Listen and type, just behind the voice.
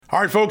All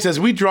right, folks, as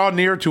we draw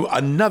near to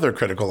another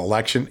critical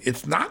election,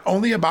 it's not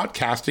only about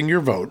casting your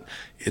vote,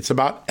 it's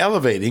about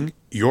elevating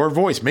your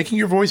voice, making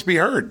your voice be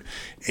heard.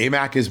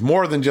 AMAC is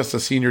more than just a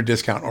senior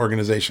discount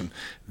organization.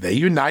 They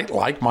unite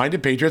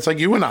like-minded patriots like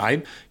you and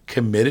I,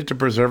 committed to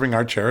preserving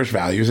our cherished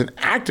values and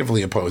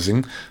actively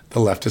opposing the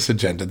leftist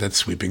agenda that's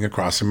sweeping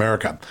across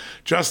America.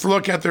 Just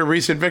look at their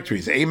recent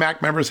victories.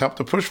 AMAC members helped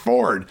to push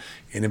forward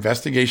an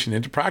investigation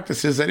into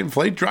practices that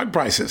inflate drug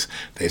prices.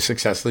 They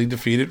successfully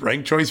defeated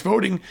ranked choice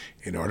voting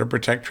in order to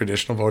protect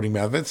traditional voting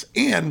methods,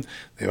 and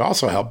they've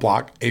also helped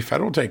block a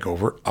federal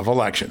takeover of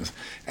elections.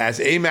 As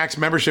AMAC's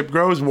membership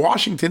grows,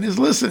 Washington is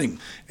listening.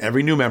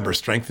 Every new member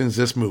strengthens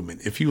this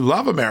movement. If you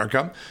love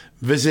America,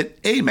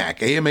 visit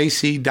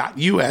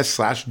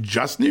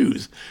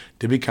amac.us/justnews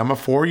to become a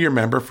 4-year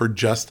member for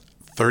just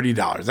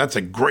 $30. That's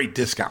a great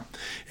discount.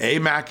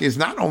 AMAC is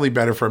not only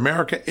better for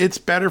America, it's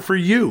better for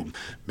you.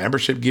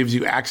 Membership gives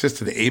you access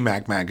to the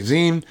AMAC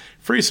magazine,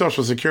 free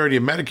Social Security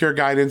and Medicare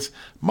guidance,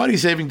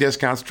 money-saving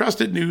discounts,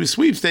 trusted news,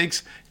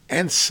 sweepstakes,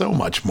 and so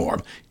much more.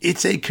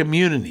 It's a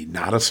community,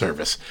 not a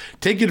service.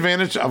 Take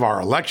advantage of our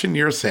election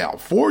year sale,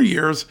 4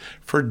 years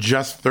for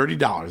just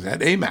 $30 at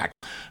AMAC.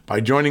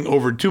 By joining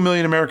over 2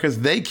 million Americans,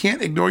 they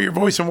can't ignore your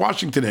voice in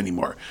Washington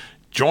anymore.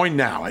 Join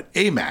now at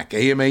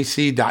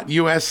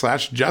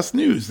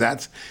amac.us/justnews.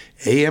 That's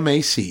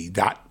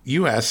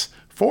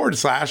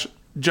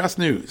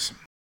amac.us/justnews.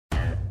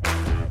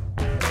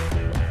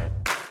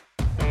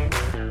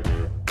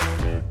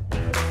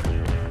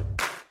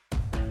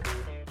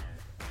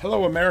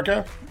 Hello,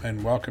 America,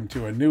 and welcome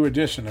to a new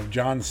edition of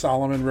John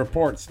Solomon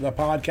Reports, the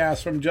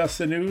podcast from Just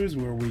the News,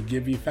 where we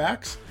give you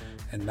facts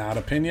and not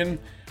opinion.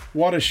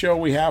 What a show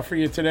we have for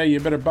you today. You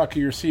better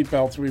buckle your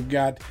seatbelts. We've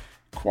got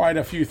quite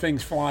a few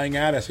things flying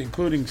at us,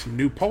 including some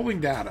new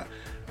polling data.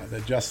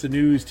 The Just the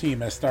News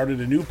team has started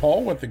a new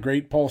poll with the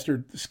great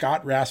pollster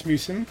Scott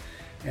Rasmussen.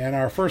 And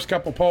our first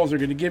couple polls are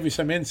going to give you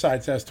some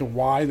insights as to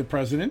why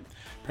President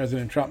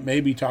Trump may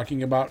be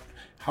talking about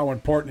how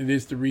important it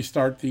is to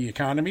restart the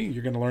economy.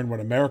 You're going to learn what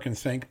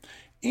Americans think,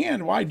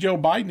 and why Joe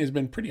Biden has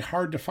been pretty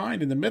hard to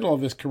find in the middle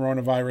of this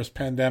coronavirus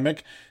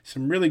pandemic.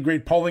 Some really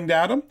great polling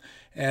data.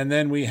 And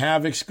then we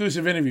have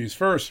exclusive interviews.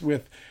 First,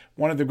 with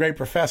one of the great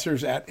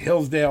professors at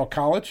Hillsdale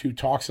College, who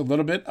talks a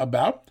little bit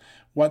about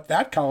what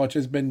that college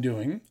has been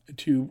doing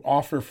to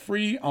offer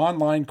free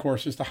online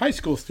courses to high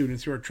school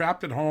students who are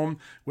trapped at home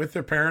with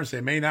their parents. They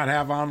may not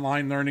have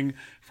online learning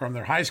from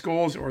their high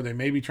schools, or they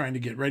may be trying to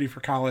get ready for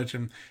college.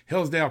 And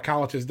Hillsdale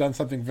College has done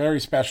something very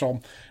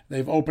special.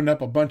 They've opened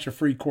up a bunch of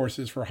free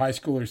courses for high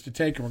schoolers to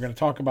take, and we're going to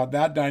talk about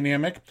that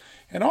dynamic,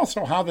 and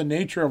also how the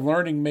nature of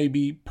learning may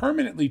be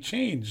permanently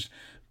changed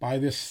by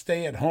this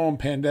stay-at-home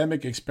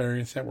pandemic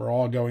experience that we're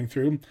all going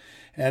through.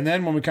 And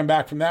then when we come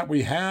back from that,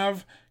 we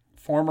have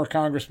former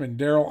Congressman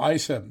Darrell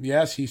Issa.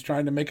 Yes, he's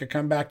trying to make a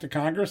comeback to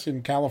Congress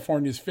in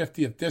California's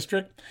 50th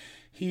district.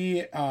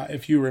 He,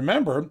 if you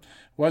remember,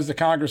 was the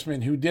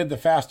congressman who did the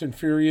Fast and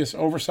Furious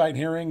oversight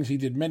hearings. He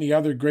did many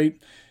other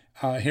great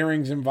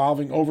hearings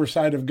involving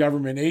oversight of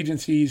government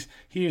agencies.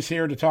 He is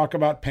here to talk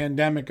about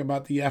pandemic,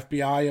 about the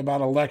FBI,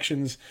 about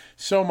elections.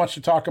 So much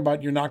to talk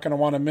about. You're not going to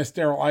want to miss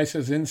Darrell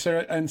Issa's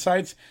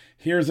insights.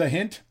 Here's a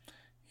hint.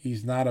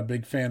 He's not a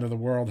big fan of the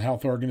World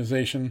Health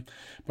Organization.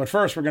 But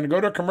first, we're going to go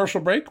to a commercial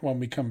break. When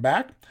we come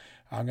back,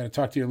 I'm going to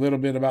talk to you a little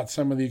bit about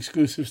some of the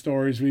exclusive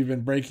stories we've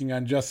been breaking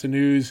on Just the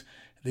News,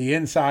 the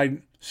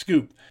inside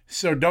scoop.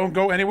 So don't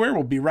go anywhere.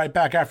 We'll be right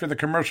back after the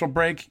commercial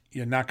break.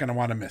 You're not going to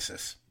want to miss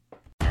us.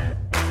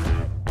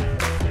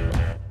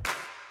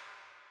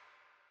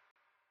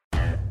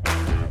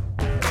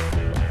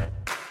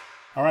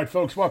 All right,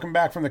 folks, welcome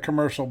back from the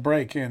commercial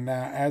break. And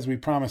as we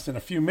promised, in a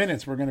few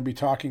minutes, we're going to be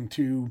talking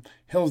to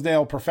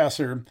Hillsdale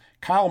professor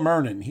Kyle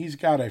Mernon. He's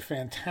got a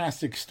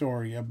fantastic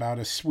story about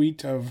a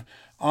suite of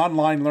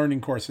online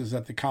learning courses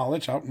that the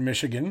college out in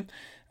Michigan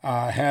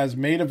has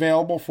made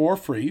available for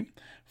free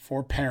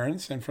for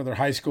parents and for their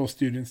high school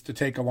students to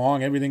take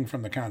along. Everything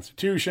from the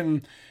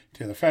Constitution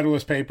to the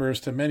Federalist Papers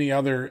to many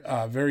other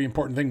very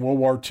important things. World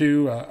War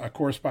II, a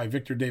course by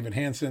Victor David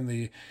Hanson,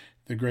 the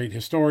great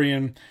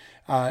historian.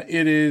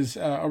 It is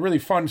a really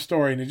fun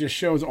story, and it just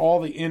shows all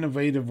the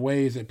innovative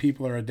ways that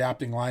people are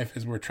adapting life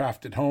as we're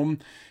trapped at home.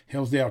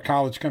 Hillsdale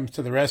College comes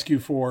to the rescue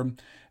for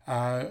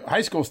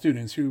high school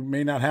students who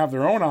may not have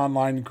their own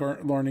online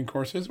learning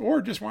courses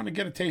or just want to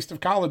get a taste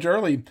of college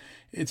early.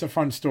 It's a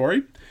fun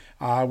story.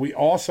 We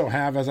also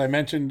have, as I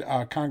mentioned,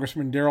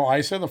 Congressman Darrell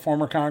Issa, the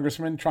former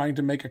congressman, trying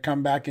to make a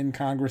comeback in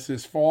Congress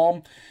this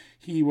fall.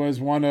 He was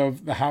one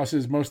of the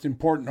House's most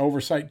important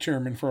oversight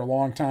chairmen for a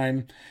long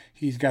time.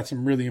 He's got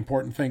some really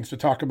important things to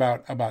talk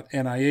about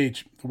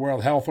NIH, the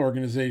World Health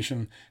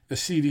Organization, the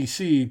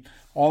CDC,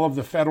 all of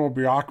the federal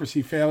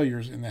bureaucracy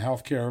failures in the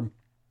healthcare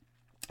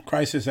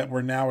crisis that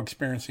we're now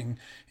experiencing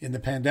in the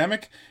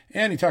pandemic.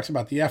 And he talks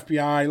about the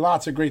FBI,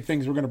 lots of great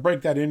things. We're going to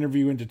break that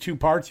interview into two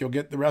parts. You'll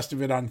get the rest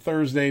of it on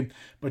Thursday,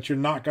 but you're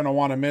not going to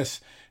want to miss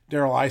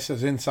Darrell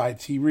Issa's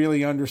insights. He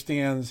really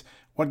understands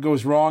what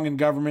goes wrong in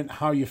government,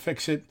 how you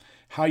fix it,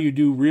 how you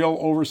do real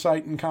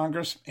oversight in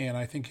Congress, and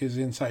I think his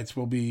insights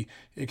will be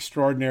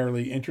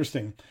extraordinarily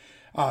interesting.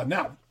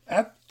 Now,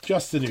 at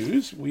Just the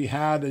News, we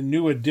had a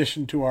new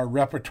addition to our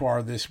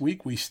repertoire this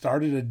week. We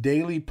started a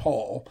daily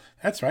poll.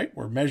 That's right,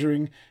 we're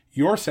measuring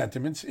your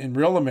sentiments in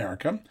real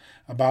America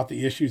about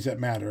the issues that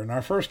matter. And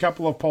our first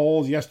couple of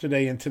polls,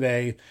 yesterday and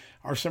today,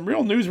 are some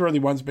real newsworthy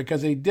ones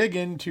because they dig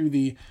into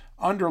the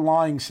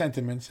underlying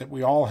sentiments that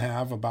we all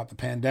have about the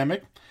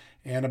pandemic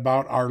and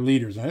about our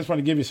leaders. And I just want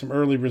to give you some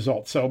early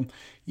results. So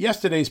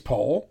yesterday's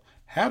poll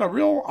had a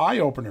real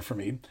eye-opener for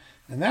me,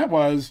 and that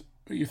was,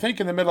 you think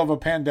in the middle of a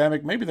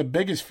pandemic, maybe the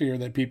biggest fear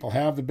that people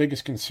have, the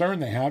biggest concern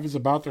they have is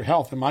about their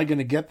health. Am I going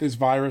to get this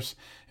virus?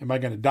 Am I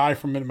going to die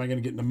from it? Am I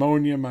going to get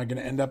pneumonia? Am I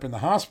going to end up in the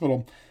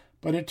hospital?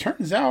 But it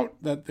turns out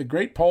that the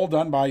great poll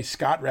done by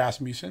Scott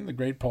Rasmussen, the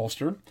great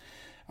pollster,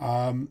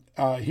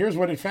 here's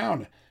what it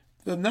found.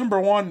 The number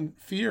one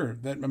fear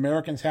that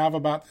Americans have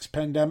about this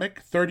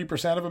pandemic,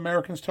 30% of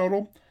Americans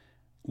total,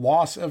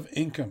 loss of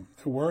income.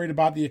 They're worried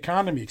about the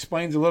economy.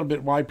 Explains a little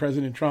bit why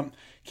President Trump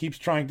keeps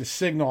trying to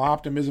signal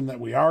optimism that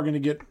we are going to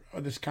get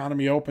this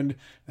economy opened,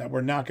 that we're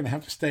not going to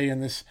have to stay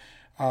in this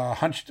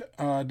hunched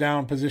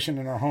down position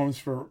in our homes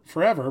for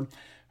forever.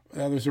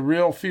 There's a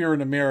real fear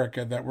in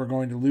America that we're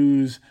going to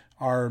lose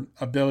our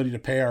ability to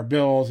pay our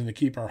bills and to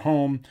keep our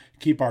home,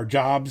 keep our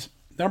jobs.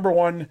 Number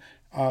one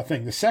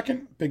thing. The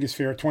second biggest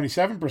fear,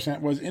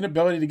 27%, was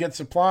inability to get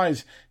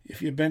supplies.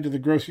 If you've been to the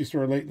grocery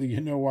store lately,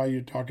 you know why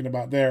you're talking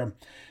about there.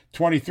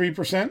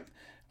 23%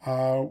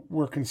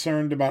 were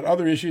concerned about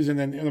other issues. And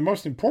then the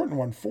most important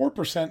one,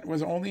 4%,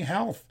 was only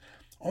health.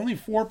 Only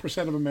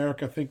 4% of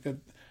America think that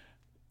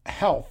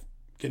health,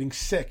 getting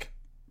sick,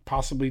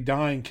 possibly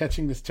dying,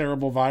 catching this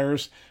terrible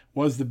virus,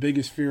 was the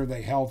biggest fear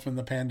they held from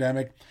the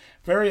pandemic.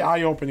 Very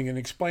eye-opening, and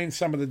explains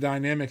some of the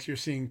dynamics you're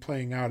seeing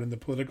playing out in the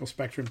political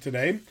spectrum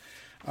today.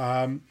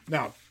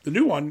 Now, the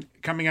new one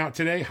coming out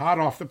today, hot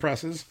off the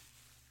presses,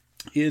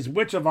 is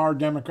which of our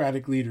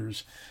Democratic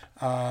leaders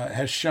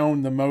has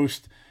shown the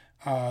most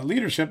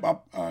leadership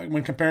up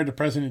when compared to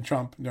President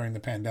Trump during the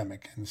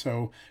pandemic. And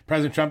so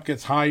President Trump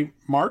gets high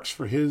marks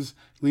for his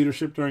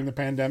leadership during the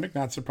pandemic,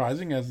 not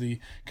surprising, as the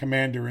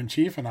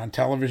commander-in-chief and on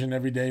television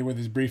every day with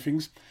his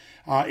briefings.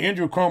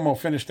 Andrew Cuomo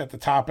finished at the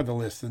top of the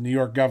list, the New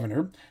York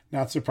governor.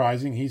 Not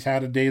surprising. He's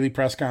had a daily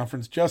press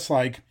conference just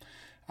like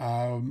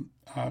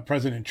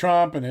President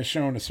Trump, and has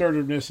shown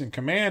assertiveness and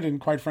command. And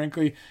quite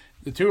frankly,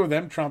 the two of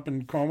them, Trump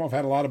and Cuomo, have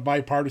had a lot of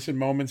bipartisan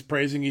moments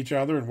praising each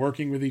other and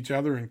working with each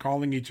other and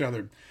calling each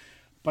other.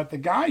 But the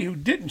guy who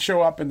didn't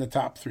show up in the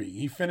top three,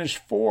 he finished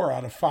 4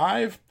 out of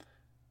 5,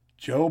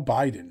 Joe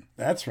Biden.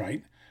 That's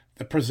right.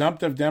 The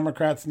presumptive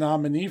Democrats'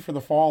 nominee for the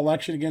fall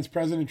election against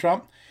President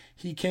Trump,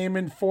 he came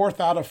in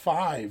 4th out of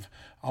 5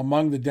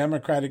 among the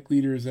Democratic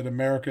leaders that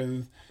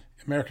Americans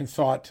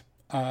thought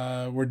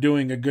were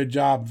doing a good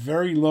job.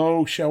 Very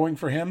low showing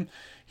for him.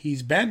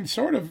 He's been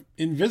sort of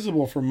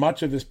invisible for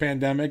much of this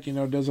pandemic,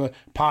 does a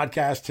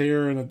podcast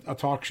here and a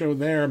talk show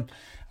there.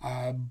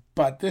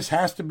 But this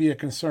has to be a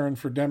concern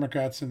for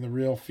Democrats in the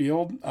real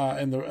field,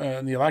 in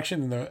the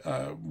election,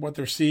 and what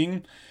they're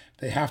seeing.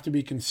 They have to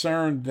be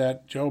concerned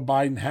that Joe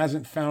Biden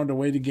hasn't found a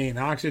way to gain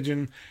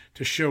oxygen,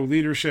 to show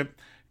leadership,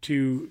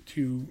 to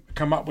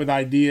come up with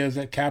ideas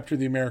that capture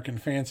the American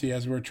fancy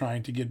as we're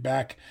trying to get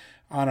back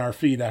on our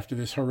feet after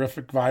this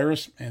horrific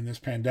virus and this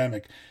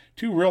pandemic.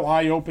 2 real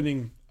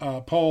eye-opening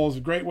polls. A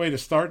great way to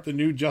start the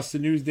new Just the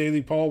News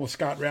Daily Poll with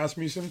Scott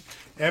Rasmussen.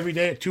 Every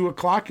day at 2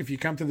 o'clock, if you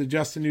come to the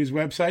Just the News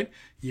website,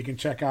 you can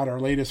check out our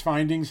latest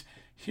findings.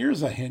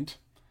 Here's a hint.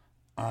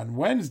 On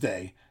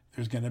Wednesday,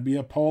 there's going to be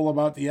a poll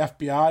about the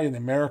FBI and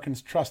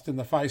Americans' trust in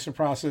the FISA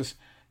process.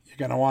 You're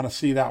going to want to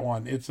see that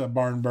one. It's a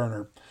barn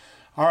burner.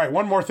 All right,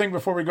 one more thing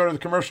before we go to the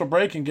commercial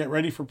break and get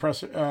ready for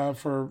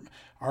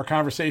our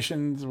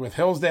conversations with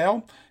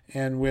Hillsdale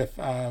and with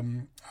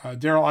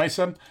Darrell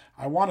Issa.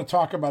 I want to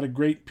talk about a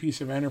great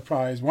piece of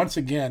enterprise, once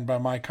again, by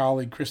my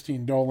colleague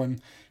Christine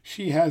Dolan.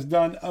 She has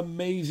done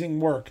amazing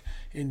work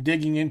in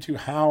digging into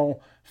how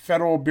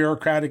federal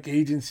bureaucratic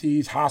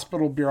agencies,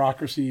 hospital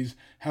bureaucracies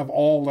have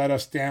all let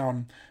us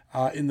down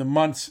in the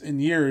months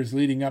and years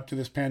leading up to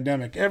this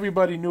pandemic.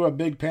 Everybody knew a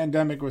big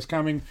pandemic was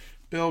coming.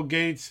 Bill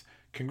Gates,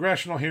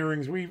 congressional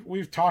hearings,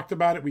 we've talked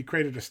about it. We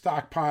created a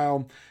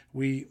stockpile.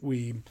 We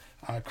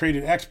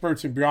created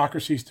experts and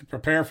bureaucracies to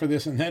prepare for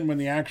this. And then when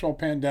the actual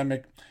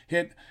pandemic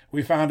hit,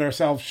 we found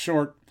ourselves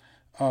short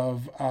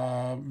of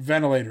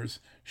ventilators,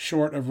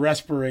 short of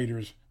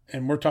respirators.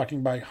 And we're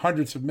talking by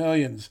hundreds of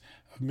millions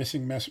of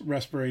missing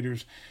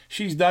respirators.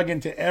 She's dug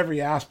into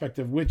every aspect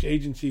of which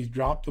agencies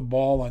dropped the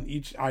ball on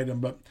each item.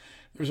 But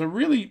there's a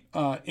really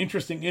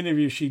interesting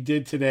interview she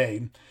did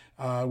today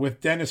with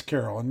Dennis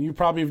Carroll. And you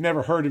probably have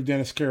never heard of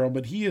Dennis Carroll,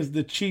 but he is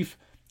the chief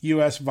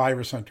U.S.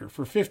 virus hunter.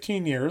 For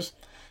 15 years,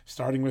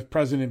 starting with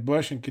President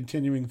Bush and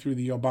continuing through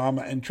the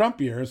Obama and Trump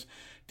years,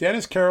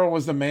 Dennis Carroll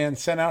was the man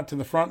sent out to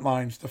the front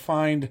lines to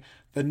find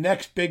the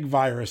next big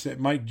virus that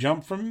might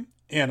jump from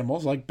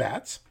animals like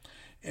bats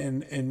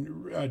and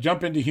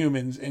jump into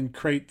humans and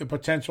create the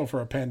potential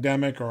for a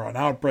pandemic or an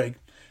outbreak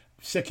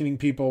sickening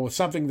people with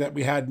something that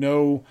we had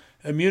no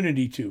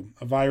immunity to,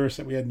 a virus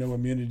that we had no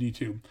immunity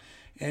to.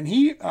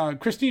 And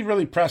Christine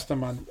really pressed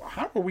him on,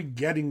 how are we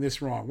getting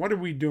this wrong? What are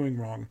we doing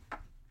wrong?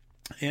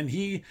 And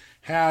he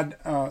had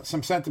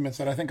some sentiments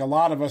that I think a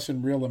lot of us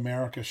in real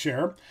America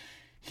share.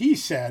 He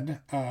said,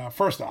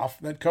 first off,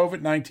 that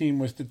COVID-19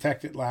 was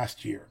detected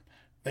last year.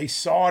 They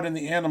saw it in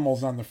the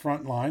animals on the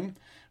front line.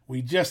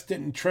 We just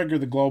didn't trigger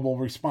the global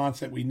response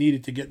that we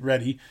needed to get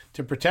ready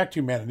to protect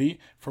humanity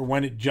for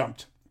when it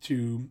jumped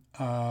to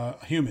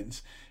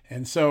humans.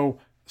 And so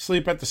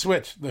sleep at the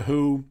switch, the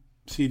WHO,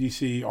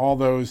 CDC, all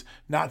those,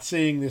 not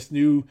seeing this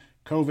new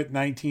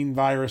COVID-19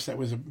 virus that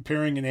was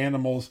appearing in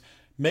animals,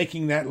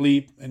 making that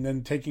leap and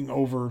then taking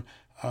over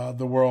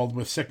the world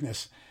with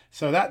sickness.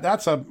 So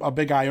that's a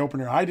big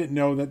eye-opener. I didn't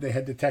know that they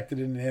had detected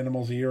it in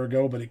animals a year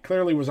ago, but it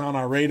clearly was on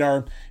our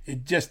radar.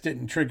 It just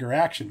didn't trigger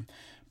action.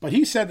 But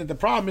he said that the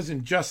problem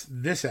isn't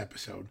just this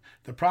episode.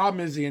 The problem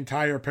is the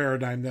entire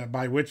paradigm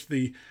by which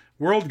the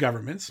world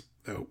governments,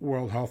 the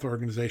World Health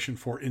Organization,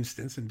 for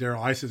instance, and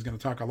Darrell Issa is going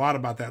to talk a lot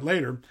about that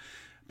later,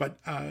 but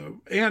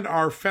and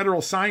our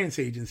federal science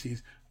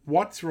agencies,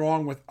 what's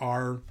wrong with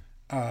our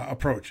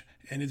approach?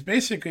 And it's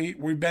basically,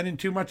 we've been in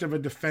too much of a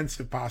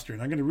defensive posture.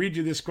 And I'm going to read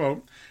you this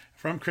quote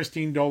from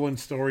Christine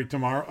Dolan's story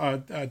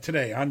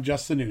today on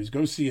Just the News.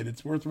 Go see it.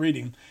 It's worth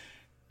reading.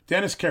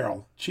 Dennis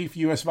Carroll, chief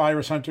U.S.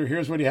 virus hunter,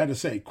 here's what he had to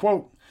say.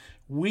 Quote,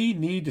 "We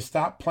need to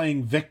stop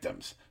playing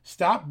victims,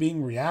 stop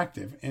being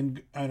reactive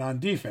and on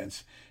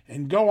defense,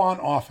 and go on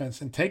offense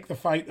and take the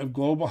fight of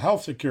global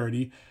health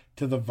security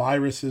to the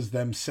viruses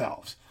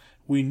themselves.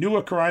 We knew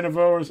a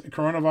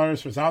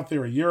coronavirus was out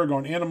there a year ago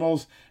in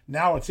animals.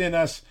 Now it's in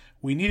us.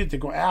 We needed to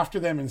go after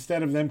them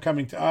instead of them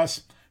coming to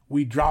us.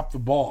 We dropped the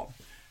ball."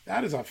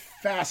 That is a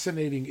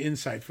fascinating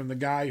insight from the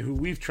guy who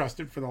we've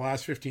trusted for the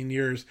last 15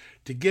 years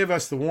to give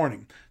us the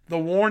warning. The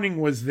warning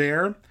was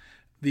there.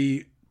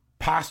 The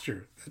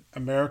posture that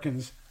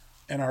Americans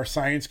and our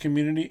science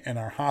community and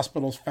our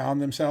hospitals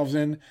found themselves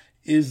in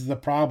is the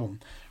problem.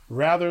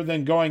 Rather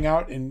than going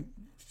out and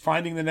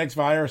finding the next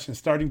virus and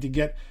starting to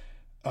get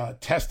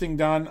testing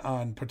done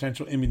on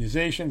potential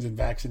immunizations and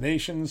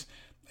vaccinations,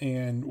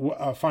 and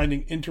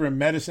finding interim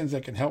medicines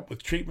that can help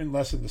with treatment,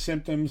 lessen the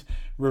symptoms,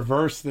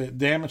 reverse the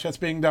damage that's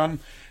being done.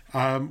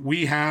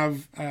 We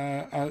have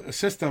a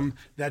system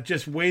that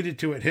just waited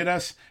till it hit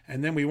us,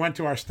 and then we went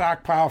to our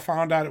stockpile,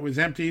 found out it was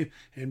empty,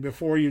 and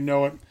before you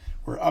know it,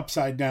 we're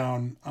upside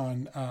down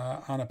on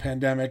a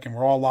pandemic, and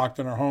we're all locked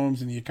in our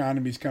homes, and the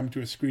economy's come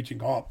to a screeching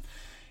halt.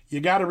 You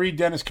got to read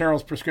Dennis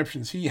Carroll's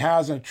prescriptions. He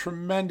has a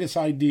tremendous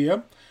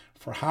idea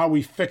for how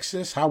we fix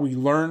this, how we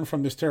learn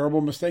from this terrible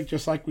mistake,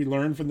 just like we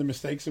learned from the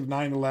mistakes of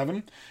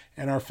 9/11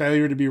 and our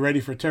failure to be ready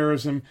for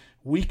terrorism.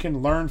 We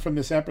can learn from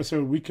this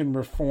episode. We can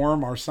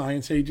reform our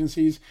science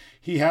agencies.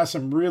 He has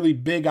some really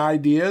big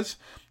ideas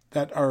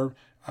that are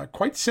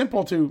quite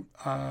simple to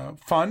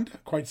fund,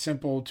 quite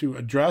simple to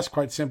address,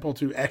 quite simple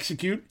to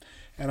execute,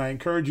 and I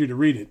encourage you to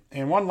read it.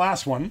 And one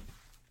last one,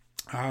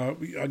 I'll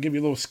give you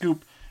a little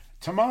scoop.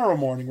 Tomorrow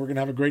morning, we're going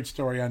to have a great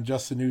story on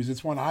Just the News.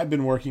 It's one I've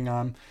been working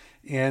on,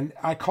 and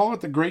I call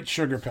it the Great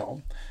Sugar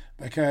Pill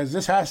because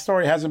this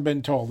story hasn't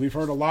been told. We've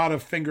heard a lot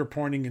of finger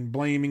pointing and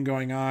blaming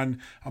going on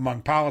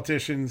among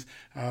politicians.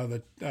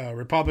 The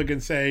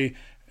Republicans say,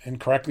 and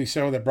correctly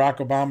so, that Barack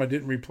Obama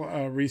didn't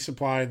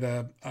resupply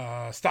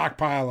the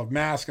stockpile of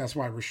masks. That's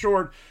why we're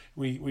short.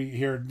 We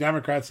hear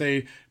Democrats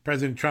say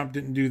President Trump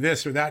didn't do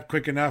this or that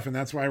quick enough, and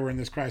that's why we're in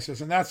this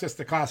crisis. And that's just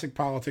the classic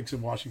politics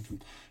of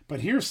Washington. But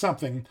here's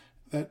something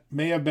that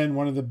may have been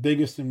one of the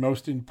biggest and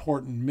most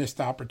important missed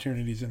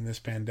opportunities in this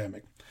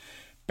pandemic.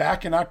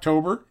 Back in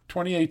October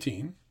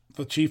 2018,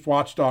 the chief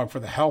watchdog for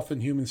the Health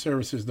and Human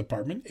Services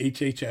Department,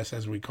 HHS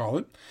as we call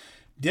it,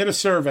 did a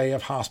survey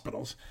of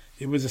hospitals.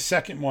 It was the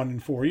second one in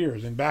 4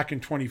 years. And back in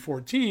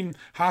 2014,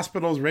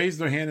 hospitals raised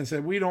their hand and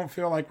said, we don't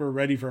feel like we're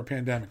ready for a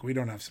pandemic. We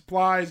don't have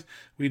supplies.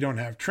 We don't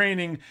have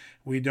training.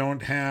 We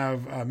don't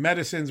have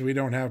medicines. We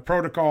don't have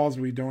protocols.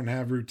 We don't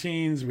have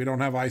routines. We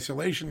don't have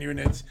isolation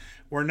units.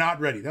 We're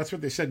not ready. That's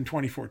what they said in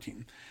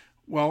 2014.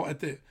 Well, at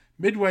the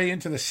midway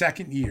into the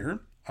second year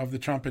of the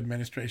Trump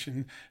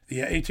administration, the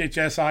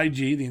HHS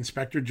IG, the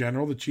Inspector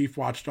General, the chief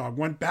watchdog,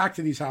 went back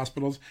to these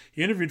hospitals.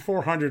 He interviewed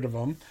 400 of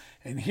them.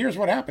 And here's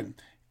what happened.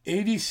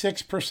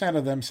 86%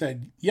 of them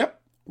said,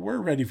 yep, we're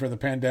ready for the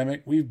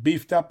pandemic. We've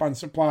beefed up on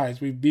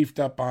supplies. We've beefed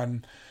up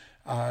on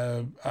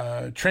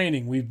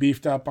training. We've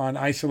beefed up on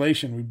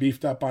isolation. We've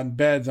beefed up on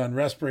beds, on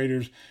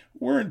respirators.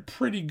 We're in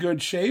pretty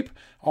good shape,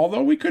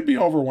 although we could be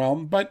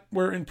overwhelmed, but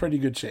we're in pretty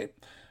good shape.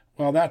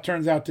 Well, that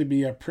turns out to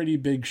be a pretty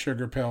big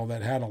sugar pill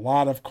that had a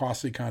lot of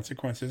costly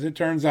consequences. It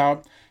turns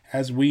out,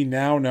 as we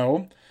now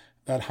know,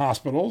 that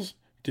hospitals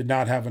did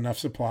not have enough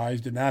supplies,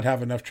 did not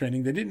have enough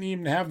training. They didn't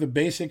even have the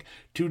basic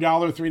 $2,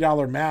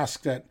 $3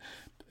 mask that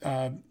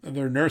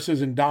their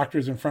nurses and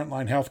doctors and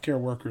frontline healthcare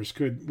workers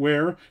could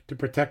wear to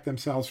protect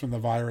themselves from the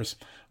virus.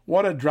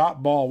 What a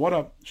drop ball. What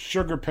a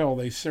sugar pill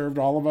they served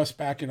all of us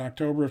back in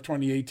October of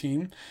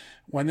 2018.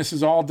 When this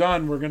is all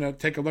done, we're going to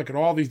take a look at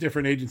all these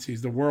different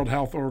agencies, the World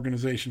Health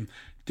Organization,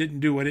 didn't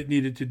do what it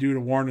needed to do to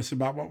warn us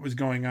about what was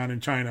going on in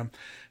China.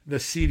 The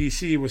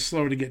CDC was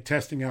slow to get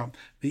testing out.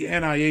 The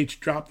NIH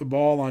dropped the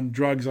ball on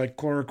drugs like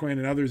chloroquine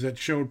and others that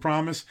showed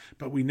promise,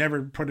 but we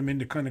never put them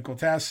into clinical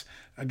tests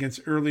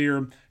against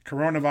earlier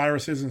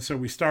coronaviruses. And so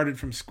we started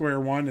from square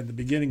one at the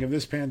beginning of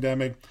this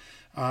pandemic.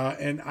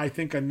 And I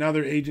think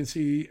another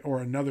agency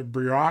or another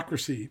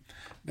bureaucracy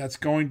that's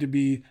going to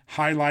be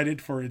highlighted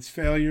for its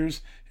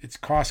failures, its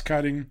cost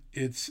cutting,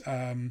 its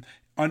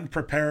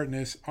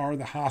unpreparedness are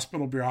the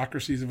hospital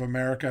bureaucracies of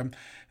America.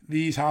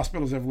 These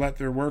hospitals have let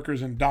their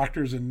workers and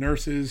doctors and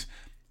nurses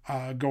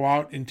go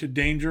out into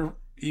danger,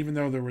 even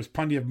though there was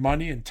plenty of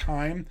money and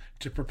time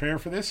to prepare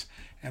for this.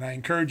 And I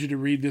encourage you to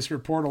read this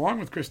report along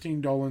with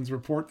Christine Dolan's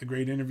report, the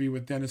great interview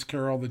with Dennis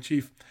Carroll, the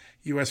chief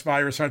U.S.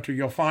 virus hunter.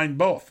 You'll find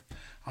both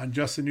on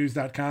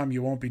justthenews.com.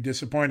 You won't be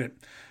disappointed.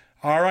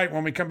 All right,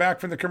 when we come back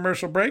from the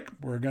commercial break,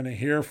 we're going to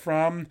hear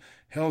from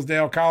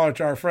Hillsdale College,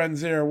 our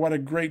friends there. What a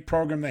great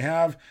program they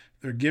have.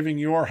 They're giving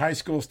your high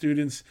school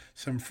students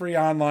some free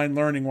online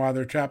learning while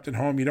they're trapped at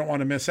home. You don't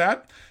want to miss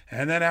that.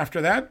 And then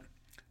after that,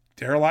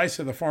 Darrell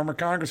Issa, the former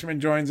congressman,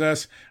 joins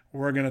us.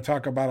 We're going to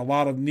talk about a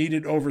lot of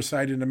needed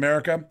oversight in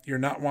America. You're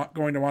not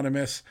going to want to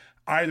miss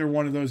either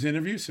one of those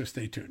interviews, so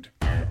stay tuned.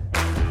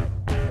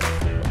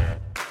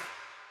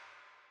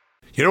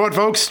 You know what,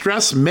 folks?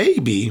 Stress may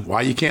be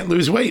why you can't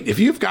lose weight. If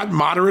you've got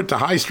moderate to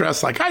high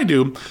stress like I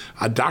do,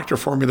 a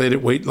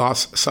doctor-formulated weight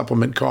loss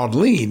supplement called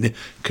Lean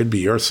could be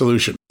your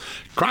solution.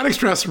 Chronic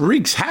stress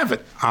wreaks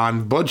havoc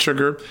on blood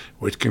sugar,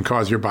 which can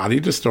cause your body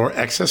to store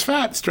excess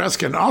fat. Stress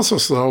can also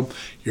slow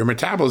your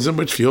metabolism,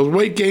 which fuels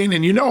weight gain.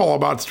 And you know all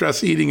about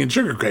stress eating and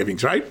sugar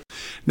cravings, right?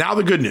 Now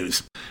the good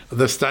news.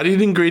 The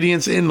studied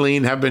ingredients in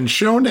Lean have been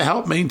shown to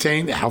help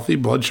maintain healthy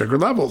blood sugar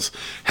levels,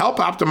 help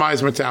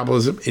optimize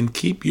metabolism, and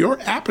keep your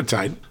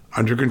appetite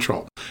under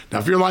control. Now,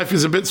 if your life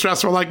is a bit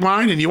stressful like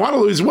mine and you want to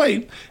lose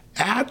weight,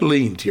 add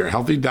Lean to your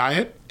healthy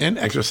diet and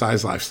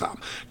exercise lifestyle.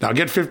 Now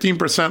get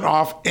 15%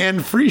 off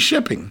and free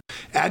shipping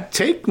at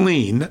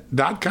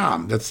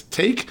takelean.com. That's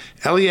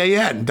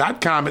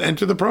takelean.com and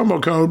enter the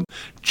promo code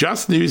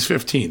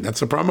JustNews15.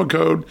 That's the promo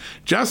code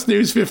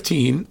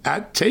JustNews15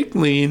 at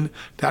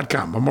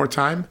takelean.com. One more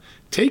time,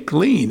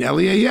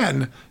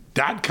 takelean.com.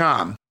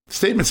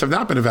 Statements have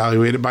not been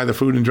evaluated by the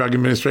Food and Drug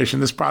Administration.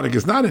 This product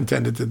is not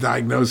intended to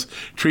diagnose,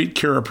 treat,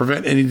 cure, or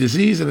prevent any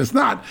disease, and is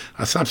not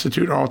a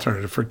substitute or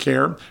alternative for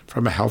care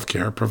from a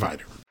healthcare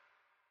provider.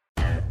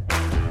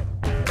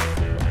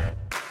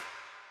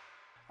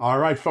 All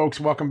right, folks,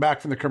 welcome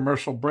back from the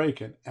commercial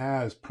break. And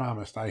as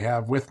promised, I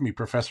have with me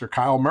Professor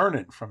Kyle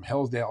Mernon from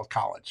Hillsdale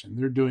College. And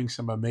they're doing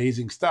some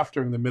amazing stuff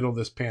during the middle of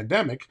this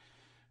pandemic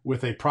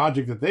with a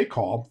project that they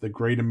call The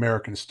Great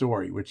American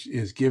Story, which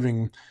is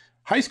giving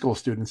high school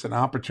students an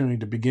opportunity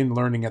to begin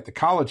learning at the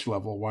college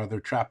level while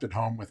they're trapped at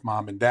home with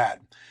mom and dad.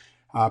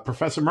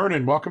 Professor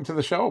Mernon, welcome to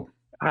the show.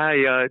 Hi,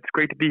 it's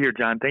great to be here,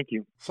 John. Thank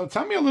you. So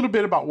tell me a little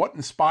bit about what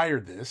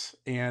inspired this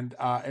and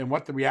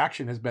what the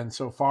reaction has been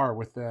so far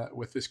with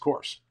this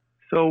course.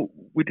 So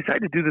we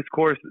decided to do this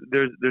course.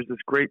 There's this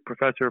great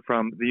professor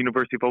from the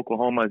University of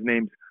Oklahoma. His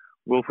name's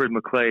Wilfred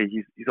McClay.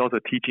 He's also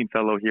a teaching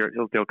fellow here at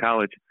Hillsdale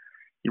College.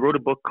 He wrote a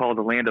book called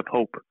The Land of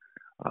Hope,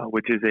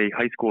 which is a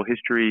high school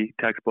history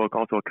textbook,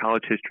 also a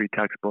college history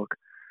textbook.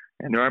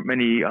 And there aren't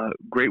many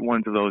great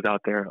ones of those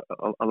out there.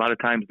 A lot of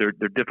times they're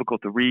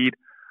difficult to read.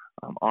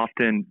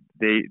 Often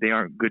they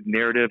aren't good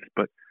narratives,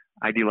 but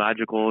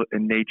ideological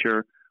in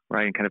nature,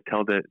 right? And kind of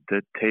tell the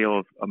tale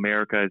of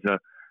America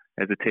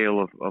as a tale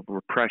of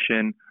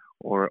repression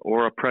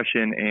or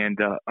oppression and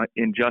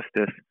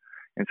injustice.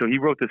 And so he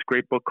wrote this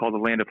great book called The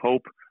Land of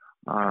Hope.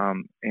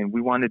 And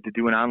we wanted to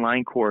do an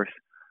online course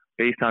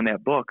based on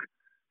that book.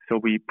 So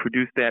we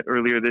produced that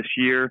earlier this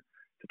year.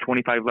 It's a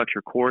 25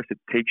 lecture course. It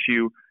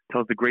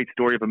tells the great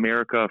story of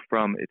America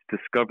from its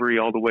discovery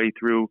all the way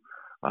through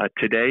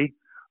today.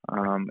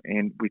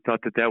 And we thought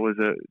that was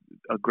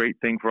a great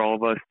thing for all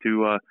of us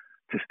to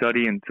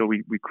study. And so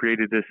we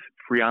created this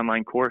free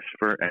online course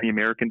for any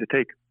American to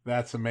take.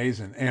 That's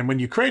amazing. And when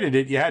you created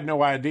it, you had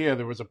no idea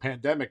there was a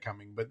pandemic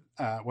coming. But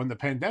when the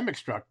pandemic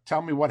struck,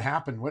 tell me what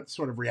happened. What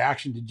sort of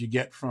reaction did you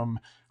get from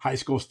high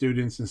school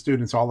students and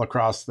students all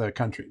across the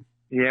country?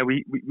 Yeah,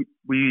 we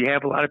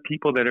have a lot of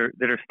people that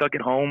are stuck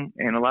at home,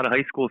 and a lot of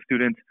high school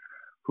students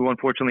who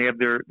unfortunately have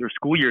their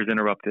school years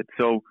interrupted.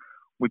 So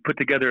we put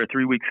together a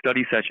 3-week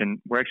study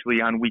session. We're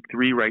actually on week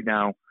 3 right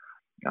now.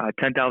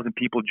 10,000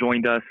 people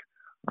joined us.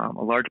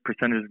 A large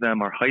percentage of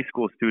them are high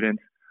school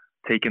students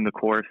taking the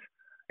course.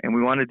 And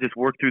we want to just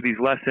work through these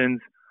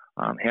lessons,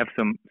 have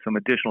some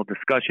additional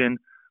discussion.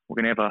 We're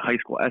going to have a high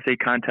school essay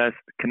contest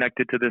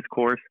connected to this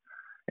course.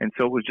 And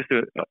so it was just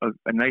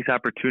a nice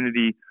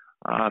opportunity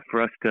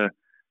for us to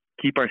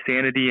keep our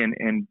sanity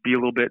and be a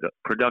little bit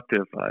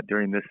productive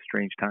during this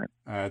strange time.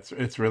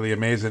 It's really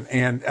amazing.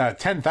 And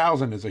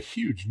 10,000 is a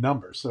huge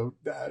number. So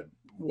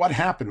what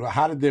happened?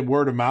 How did the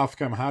word of mouth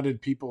come? How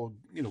did people,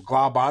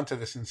 glob onto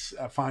this and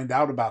find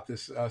out about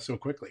this so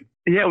quickly?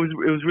 Yeah, it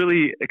was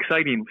really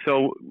exciting.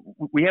 So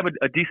we have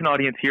a decent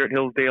audience here at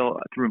Hillsdale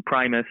through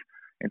Primus,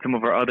 and some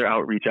of our other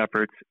outreach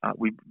efforts.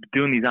 We've been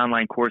doing these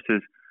online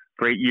courses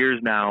for 8 years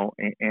now,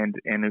 and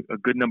a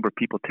good number of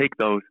people take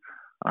those.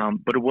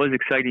 But it was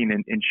exciting.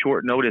 In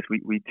short notice,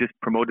 we just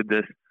promoted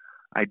this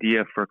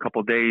idea for a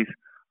couple of days,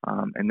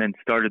 and then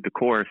started the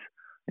course.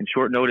 In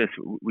short notice,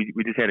 we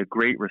just had a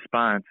great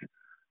response,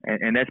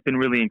 and that's been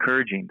really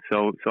encouraging.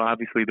 So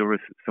obviously there was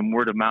some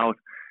word of mouth,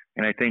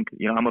 and I think,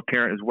 I'm a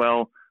parent as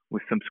well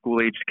with some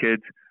school-aged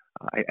kids.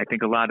 I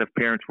think a lot of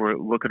parents were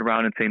looking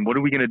around and saying, what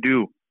are we going to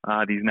do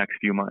these next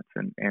few months?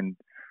 And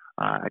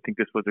I think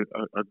this was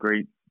a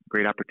great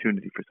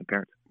opportunity for some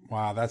parents.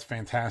 Wow, that's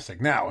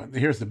fantastic. Now,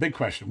 here's the big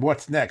question.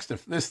 What's next?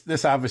 If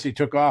this obviously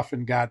took off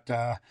and got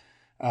the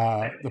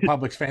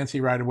public's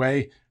fancy right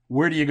away,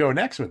 where do you go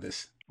next with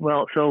this?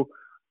 Well, so,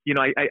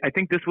 I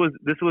think this was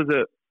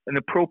an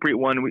appropriate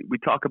one. We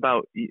talk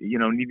about,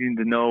 needing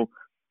to know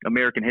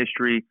American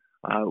history.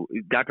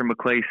 Dr.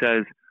 McClay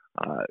says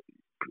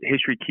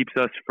history keeps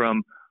us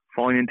from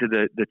falling into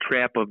the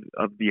trap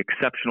of the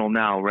exceptional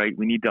now, right?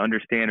 We need to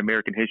understand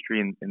American history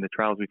and the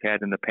trials we've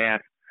had in the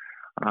past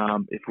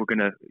if we're going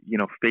to,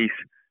 face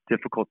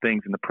difficult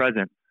things in the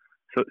present.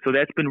 So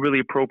that's been really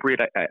appropriate.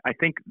 I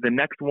think the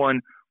next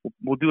one,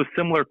 we'll do a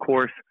similar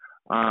course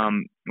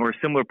or a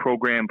similar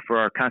program for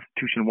our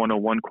Constitution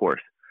 101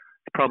 course.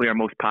 It's probably our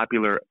most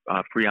popular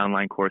free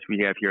online course we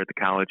have here at the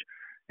college.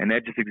 And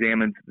that just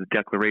examines the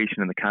Declaration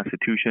and the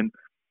Constitution.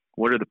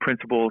 What are the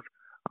principles?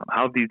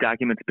 How have these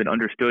documents been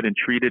understood and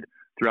treated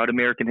throughout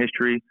American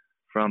history,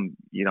 from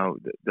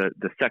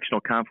the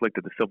sectional conflict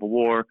of the Civil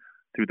War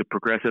through the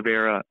Progressive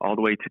Era all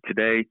the way to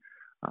today.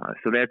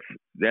 So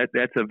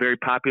that's a very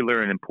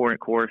popular and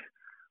important course,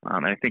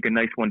 and I think a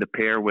nice one to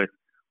pair with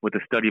a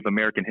study of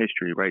American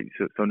history, right?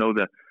 So know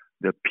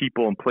the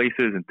people and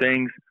places and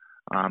things,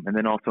 and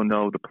then also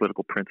know the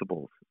political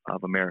principles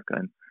of America,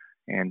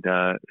 and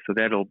so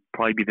that'll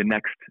probably be the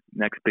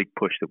next big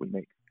push that we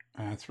make.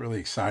 That's really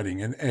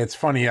exciting. And it's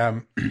funny,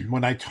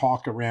 when I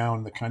talk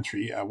around the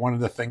country, one of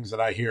the things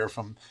that I hear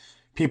from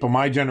people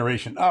my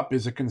generation up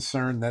is a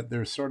concern that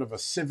there's sort of a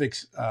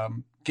civics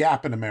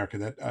gap in America,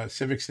 that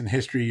civics and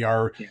history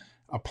are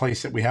a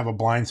place that we have a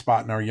blind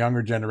spot in our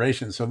younger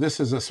generation. So this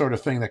is a sort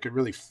of thing that could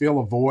really fill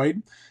a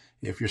void.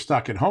 If you're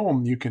stuck at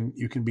home, you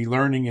can be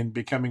learning and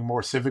becoming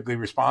more civically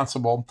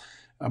responsible,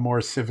 more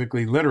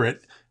civically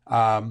literate,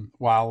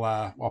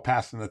 while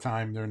passing the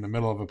time during the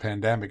middle of a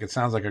pandemic. It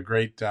sounds like a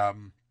great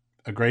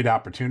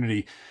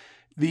opportunity.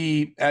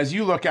 As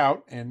you look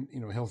out, and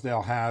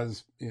Hillsdale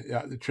has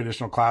the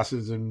traditional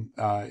classes in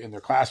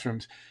their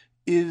classrooms,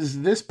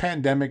 is this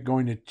pandemic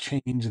going to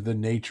change the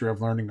nature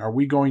of learning? Are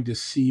we going to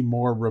see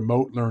more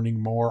remote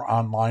learning, more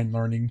online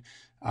learning,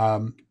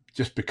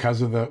 just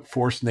because of the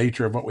forced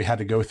nature of what we had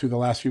to go through the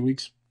last few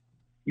weeks?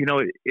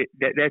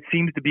 That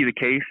seems to be the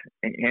case,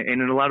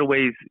 and in a lot of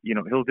ways,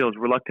 Hillsdale is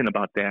reluctant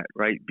about that,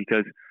 right?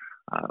 Because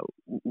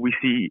we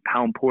see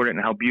how important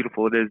and how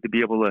beautiful it is to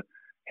be able to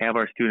have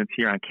our students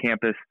here on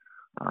campus.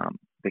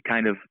 The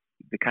kind of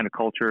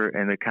culture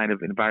and the kind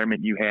of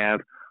environment you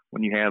have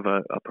when you have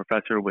a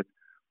professor with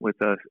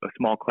a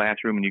small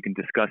classroom, and you can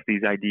discuss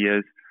these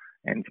ideas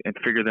and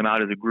figure them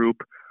out as a group.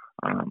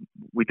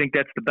 We think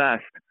that's the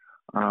best,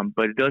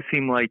 but it does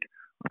seem like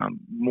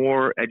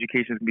more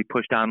education can be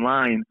pushed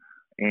online,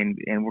 and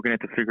we're going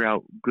to have to figure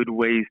out good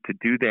ways to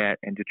do that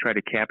and to try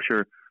to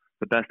capture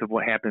the best of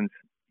what happens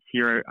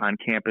here on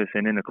campus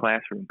and in the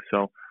classroom.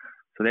 So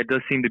that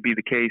does seem to be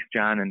the case,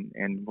 John,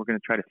 and we're going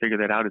to try to figure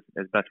that out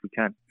as best we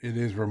can. It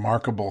is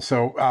remarkable.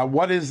 So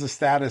what is the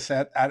status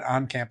at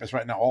on campus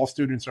right now? All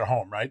students are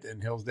home, right?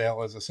 And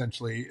Hillsdale is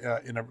essentially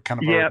in a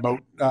kind of a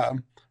remote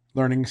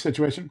learning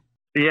situation?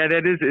 Yeah,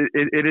 that is.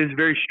 It is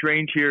very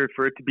strange here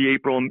for it to be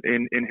April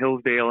in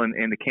Hillsdale,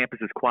 and the campus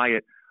is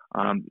quiet.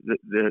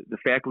 The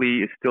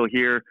faculty is still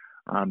here.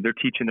 They're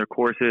teaching their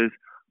courses.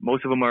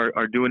 Most of them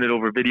are doing it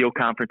over video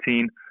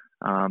conferencing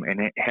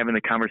and having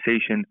the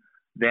conversation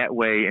that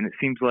way. And it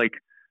seems like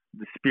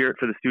the spirit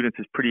for the students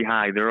is pretty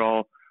high. They're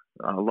all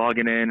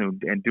logging in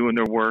and doing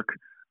their work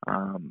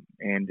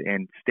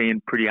and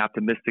staying pretty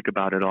optimistic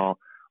about it all.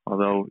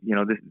 Although,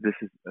 this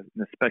is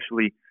an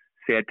especially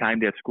sad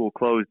time to have school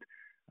closed.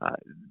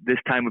 This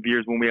time of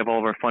year is when we have all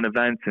of our fun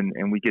events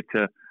and we get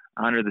to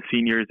honor the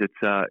seniors. It's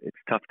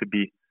tough to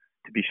be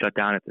shut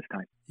down at this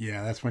time.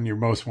 Yeah, that's when you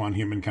most want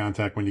human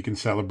contact, when you can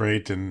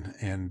celebrate, and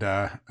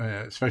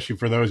especially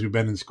for those who've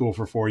been in school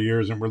for 4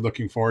 years and we're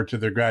looking forward to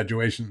their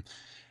graduation.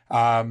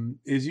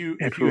 If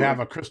you have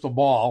a crystal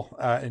ball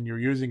and you're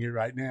using it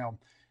right now,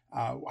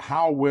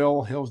 how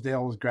will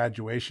Hillsdale's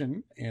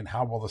graduation and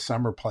how will the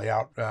summer play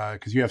out?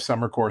 Because you have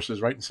summer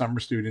courses, right, and summer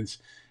students.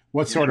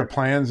 What sort of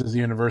plans is the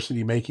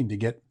university making to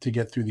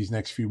get through these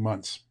next few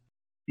months?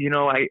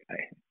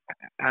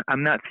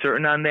 I'm not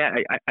certain on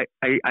that.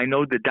 I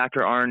know that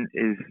Dr. Arnn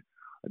is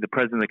the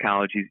president of the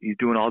college. He's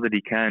doing all that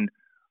he can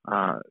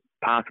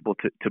possible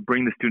to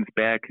bring the students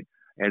back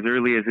as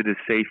early as it is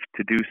safe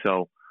to do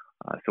so.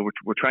 So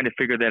we're trying to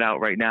figure that out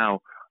right now.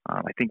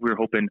 I think we're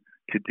hoping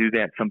to do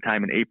that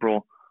sometime in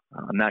April.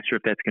 I'm not sure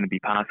if that's going to be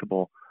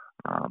possible.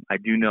 I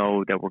do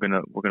know that we're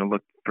gonna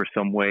look for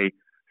some way,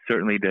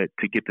 certainly to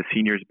get the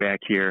seniors back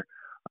here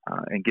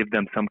and give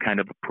them some kind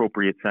of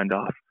appropriate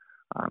send-off.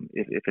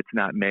 If it's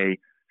not May,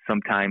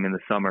 sometime in the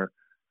summer,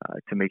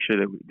 to make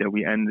sure that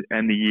we end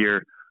the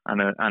year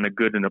on a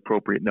good and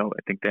appropriate note.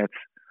 I think that's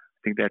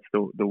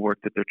the work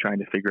that they're trying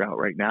to figure out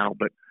right now.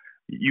 But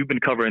you've been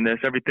covering this.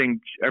 Everything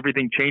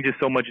changes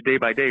so much day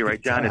by day,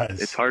 right, John?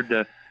 It's hard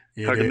to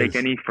make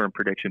any firm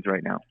predictions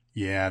right now.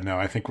 Yeah, no,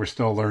 I think we're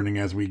still learning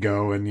as we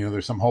go. And,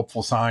 there's some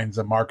hopeful signs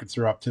that markets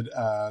are up to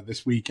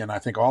this week. And I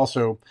think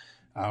also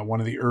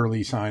one of the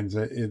early signs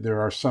that there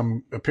are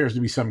appears to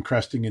be some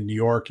cresting in New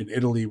York and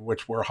Italy,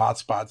 which were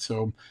hotspots.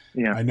 So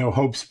yeah. I know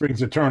hope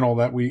springs eternal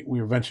that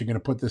we're eventually going to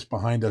put this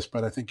behind us.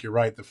 But I think you're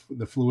right.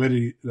 The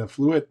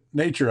fluid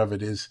nature of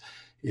it is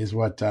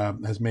what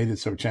has made it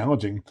so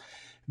challenging.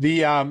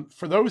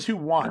 For those who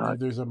want, if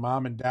there's a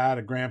mom and dad,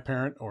 a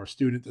grandparent, or a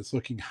student that's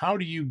looking, how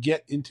do you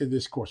get into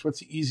this course? What's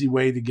the easy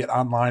way to get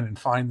online and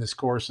find this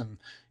course and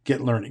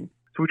get learning?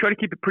 So we try to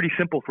keep it pretty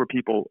simple for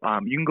people.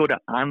 You can go to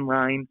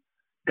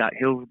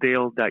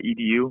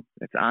online.hillsdale.edu.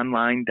 That's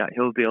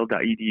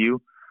online.hillsdale.edu.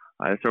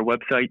 That's our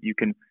website. You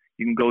can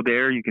go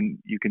there. You can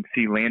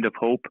see Land of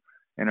Hope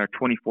and our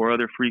 24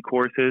 other free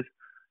courses.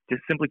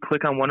 Just simply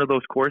click on one of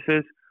those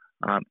courses,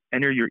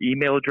 enter your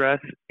email address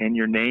and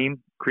your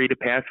name, create a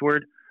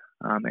password.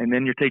 And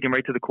then you're taken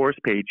right to the course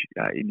page.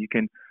 And you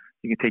can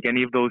take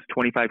any of those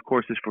 25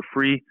 courses for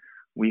free.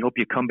 We hope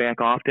you come back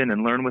often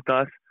and learn with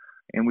us.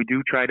 And we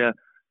do try to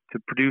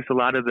produce a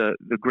lot of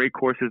the great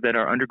courses that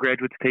our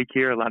undergraduates take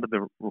here, a lot of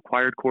the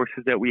required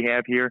courses that we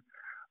have here.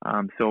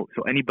 So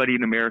anybody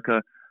in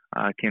America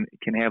can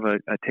have a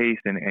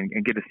taste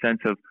and get a sense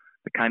of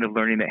the kind of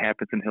learning that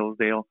happens in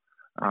Hillsdale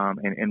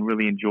and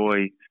really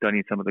enjoy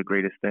studying some of the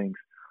greatest things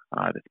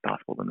that's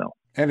possible to know.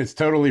 And it's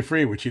totally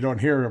free, which you don't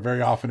hear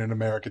very often in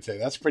America today.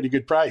 That's a pretty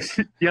good price.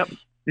 Yep.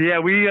 Yeah,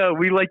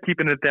 we like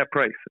keeping it at that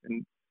price,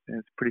 and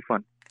it's pretty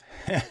fun.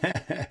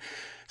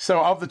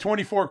 So of the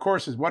 24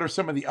 courses, what are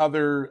some of the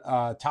other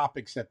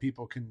topics that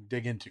people can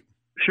dig into?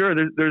 Sure.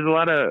 There's a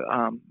lot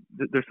of,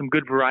 there's some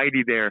good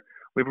variety there.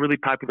 We have a really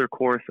popular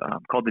course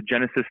called The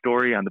Genesis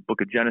Story on the Book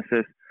of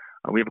Genesis.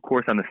 We have a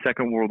course on the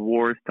Second World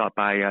Wars taught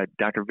by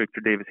Dr. Victor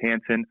Davis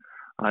Hanson.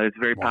 It's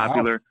very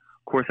popular.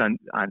 Course on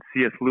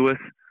C.S. Lewis,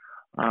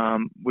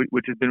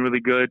 which has been really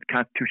good.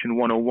 Constitution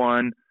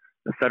 101,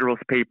 the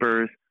Federalist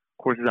Papers,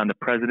 courses on the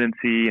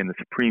presidency and the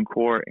Supreme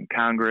Court and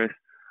Congress,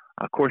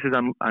 courses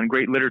on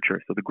great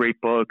literature, so the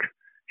great books,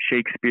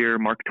 Shakespeare,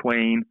 Mark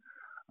Twain,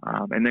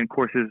 and then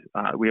courses,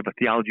 we have a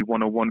Theology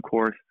 101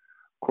 course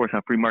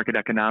on free market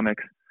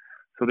economics.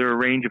 So there are a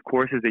range of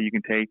courses that you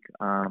can take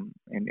and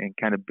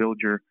kind of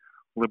build your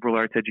liberal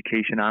arts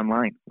education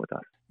online with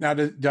us. Now,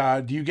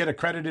 do you get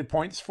accredited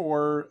points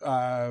for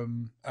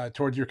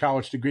towards your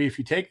college degree if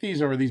you take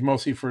these, or are these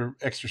mostly for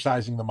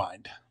exercising the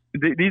mind?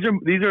 These are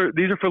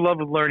for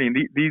love of learning.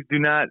 These do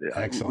not.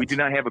 We do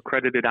not have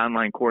accredited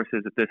online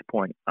courses at this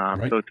point.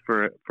 Right. So it's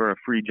for a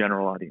free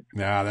general audience.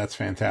 Yeah, that's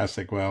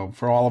fantastic. Well,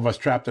 for all of us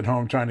trapped at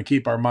home trying to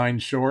keep our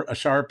minds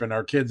sharp and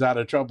our kids out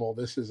of trouble,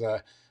 this is an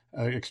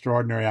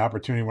extraordinary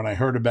opportunity. When I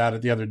heard about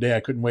it the other day,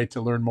 I couldn't wait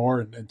to learn more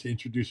and to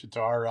introduce it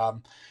to our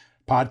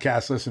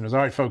podcast listeners.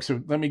 All right, folks,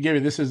 so let me give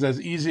you, this is as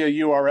easy a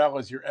URL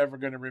as you're ever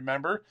going to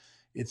remember.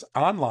 It's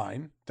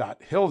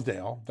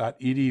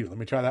online.hillsdale.edu. Let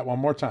me try that one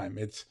more time.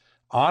 It's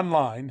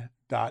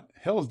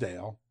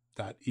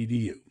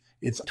online.hillsdale.edu.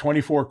 It's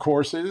 24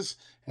 courses,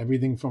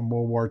 everything from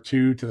World War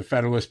II to the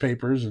Federalist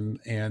Papers,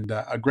 and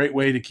a great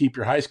way to keep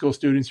your high school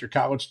students, your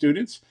college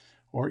students,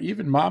 or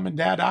even mom and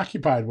dad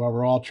occupied while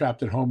we're all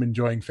trapped at home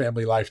enjoying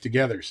family life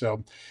together.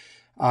 So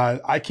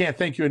I can't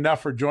thank you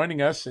enough for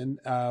joining us, and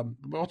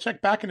we'll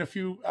check back in a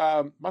few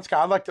months.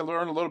 I'd like to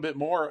learn a little bit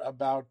more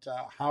about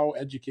how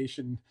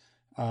education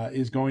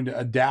is going to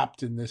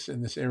adapt in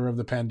this era of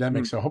the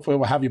pandemic. So hopefully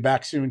we'll have you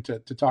back soon to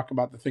talk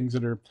about the things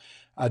that are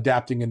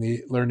adapting in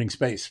the learning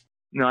space.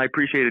 No, I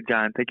appreciate it,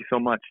 John. Thank you so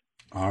much.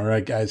 All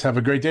right, guys, have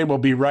a great day. We'll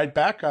be right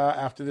back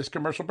after this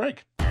commercial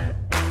break.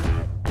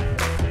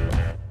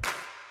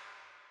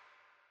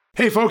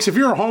 Hey folks, if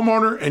you're a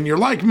homeowner and you're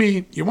like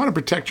me, you want to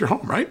protect your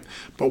home, right?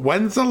 But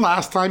when's the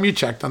last time you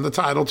checked on the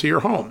title to your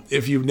home?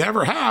 If you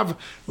never have,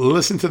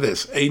 listen to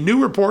this. A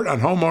new report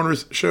on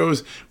homeowners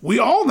shows we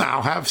all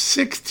now have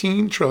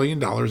 $16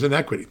 trillion in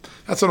equity.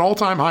 That's an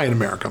all-time high in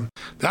America.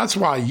 That's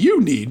why you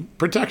need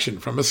protection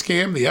from a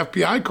scam the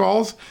FBI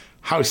calls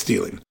house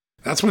stealing.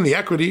 That's when the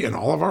equity in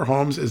all of our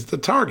homes is the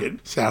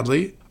target,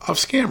 sadly, of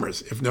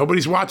scammers. If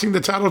nobody's watching the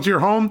title to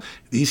your home,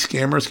 these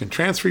scammers can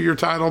transfer your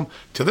title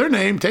to their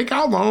name, take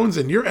out loans,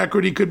 and your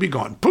equity could be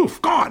gone. Poof,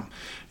 gone.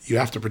 You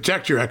have to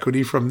protect your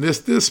equity from this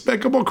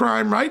despicable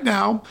crime right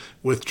now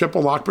with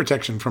triple lock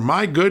protection from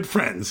my good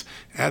friends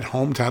at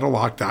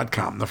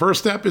HomeTitleLock.com. The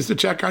first step is to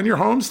check on your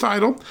home's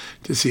title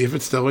to see if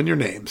it's still in your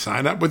name.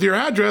 Sign up with your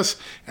address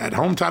at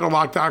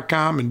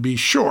HomeTitleLock.com and be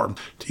sure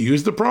to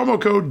use the promo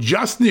code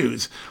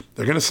JUSTNEWS.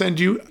 They're going to send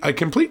you a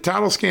complete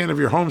title scan of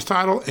your home's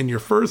title and your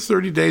first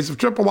 30 days of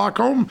triple lock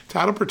home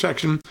title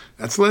protection.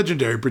 That's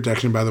legendary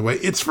protection, by the way.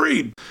 It's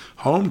free.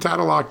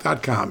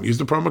 HomeTitleLock.com. Use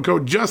the promo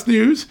code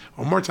JustNews.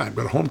 One more time,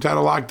 go to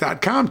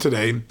HomeTitleLock.com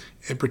today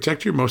and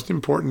protect your most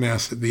important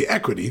asset, the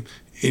equity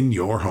in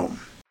your home.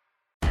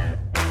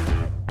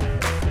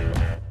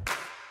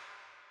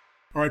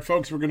 All right,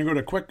 folks, we're going to go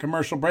to a quick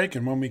commercial break,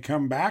 and when we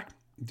come back,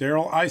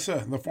 Darrell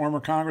Issa, the former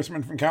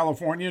congressman from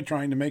California,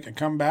 trying to make a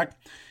comeback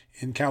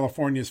in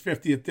California's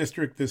 50th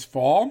district this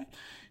fall.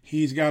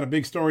 He's got a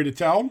big story to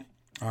tell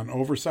on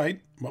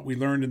oversight, what we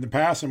learned in the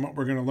past and what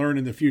we're going to learn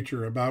in the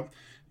future about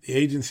the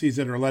agencies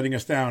that are letting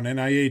us down,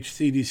 NIH,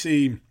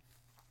 CDC,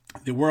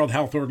 the World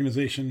Health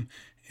Organization,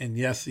 and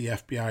yes, the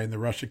FBI in the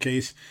Russia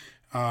case.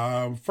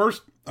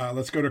 First,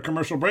 let's go to a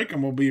commercial break,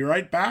 and we'll be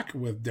right back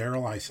with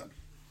Darrell Issa.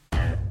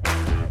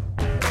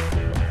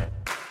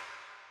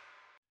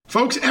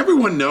 Folks,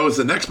 everyone knows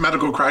the next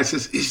medical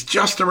crisis is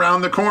just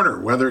around the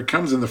corner, whether it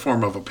comes in the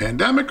form of a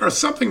pandemic or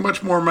something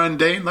much more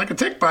mundane like a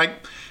tick bite.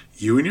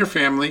 You and your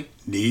family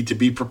need to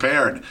be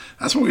prepared.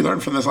 That's what we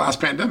learned from this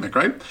last pandemic,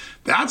 right?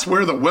 That's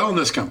where the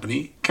Wellness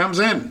Company comes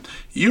in.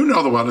 You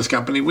know the Wellness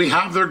Company. We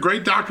have their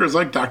great doctors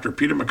like Dr.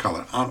 Peter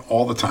McCullough on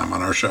all the time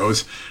on our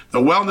shows. The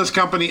Wellness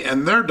Company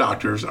and their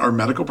doctors are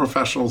medical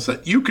professionals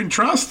that you can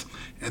trust,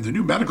 and the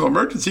new medical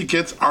emergency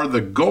kits are the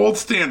gold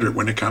standard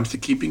when it comes to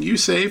keeping you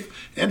safe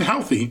and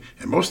healthy,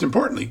 and most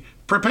importantly,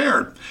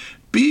 prepared.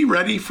 Be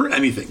ready for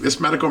anything. This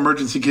medical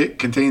emergency kit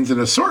contains an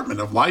assortment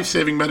of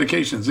life-saving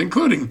medications,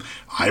 including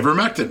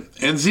ivermectin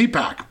and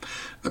Z-Pak.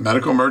 The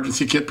medical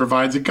emergency kit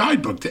provides a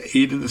guidebook to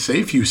aid in the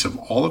safe use of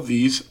all of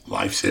these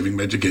life-saving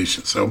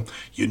medications, so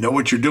you know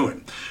what you're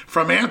doing.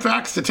 From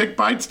anthrax to tick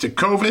bites to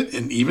COVID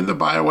and even the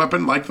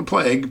bioweapon like the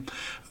plague,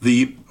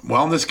 the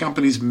Wellness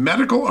Company's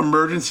medical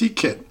emergency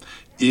kit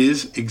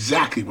is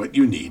exactly what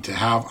you need to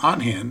have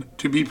on hand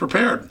to be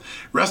prepared.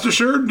 Rest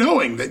assured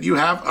knowing that you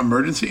have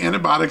emergency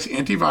antibiotics,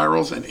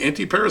 antivirals, and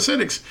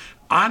antiparasitics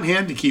on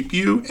hand to keep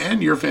you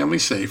and your family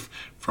safe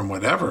from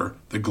whatever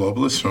the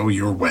globalists throw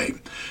your way.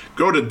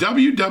 Go to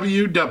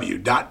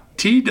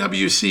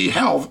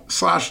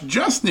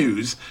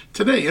www.twchealth/justnews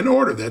today and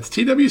order. That's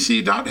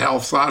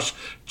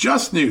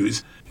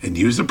twc.health/justnews and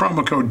use the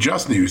promo code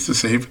JustNews to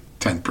save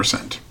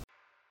 10%.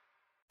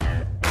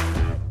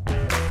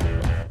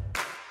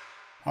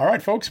 All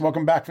right, folks,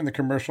 welcome back from the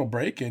commercial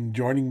break. And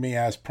joining me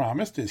as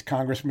promised is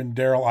Congressman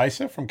Darrell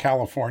Issa from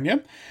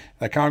California.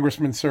 The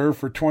congressman served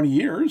for 20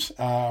 years,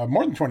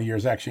 more than 20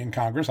 years actually in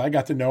Congress. I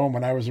got to know him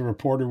when I was a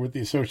reporter with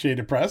the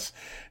Associated Press,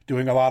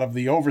 doing a lot of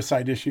the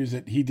oversight issues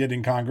that he did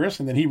in Congress.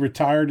 And then he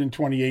retired in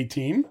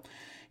 2018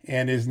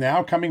 and is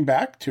now coming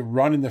back to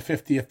run in the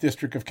 50th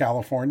District of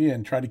California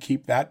and try to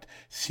keep that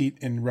seat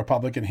in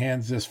Republican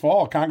hands this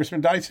fall.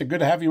 Congressman Issa, good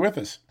to have you with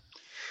us.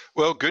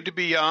 Well, good to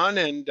be on.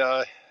 And,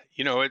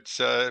 it's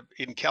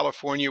in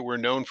California, we're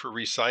known for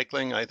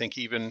recycling. I think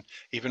even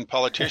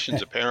politicians,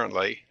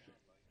 apparently.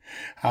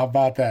 How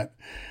about that?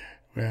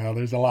 Well,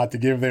 there's a lot to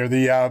give there.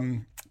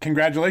 The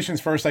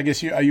congratulations first. I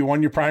guess you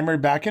won your primary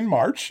back in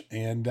March,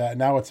 and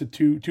now it's a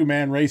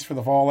two-man race for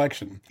the fall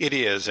election. It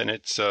is, and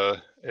it's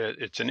an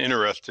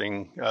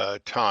interesting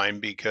time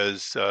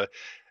because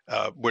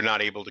we're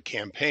not able to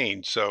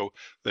campaign. So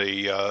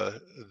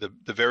the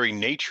very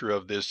nature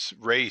of this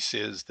race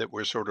is that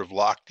we're sort of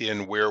locked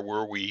in. Where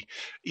were we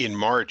in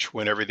March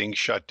when everything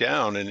shut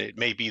down? And it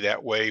may be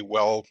that way,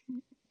 a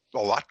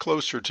lot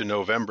closer to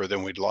November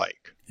than we'd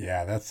like.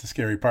 Yeah, that's the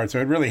scary part. So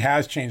it really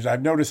has changed.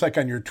 I've noticed, like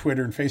on your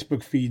Twitter and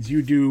Facebook feeds,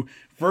 you do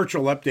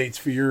virtual updates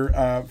for your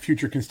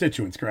future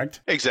constituents,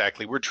 correct?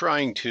 Exactly. We're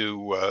trying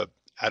to,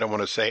 I don't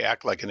want to say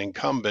act like an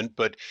incumbent,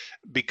 but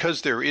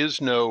because there is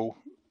no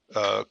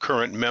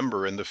current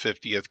member in the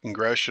 50th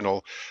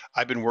Congressional,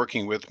 I've been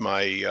working with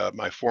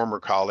my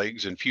former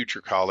colleagues and future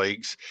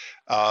colleagues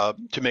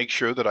to make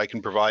sure that I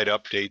can provide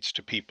updates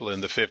to people in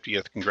the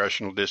 50th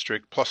Congressional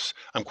District. Plus,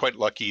 I'm quite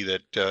lucky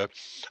that I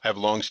have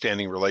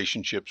longstanding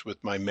relationships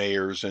with my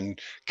mayors and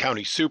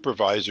county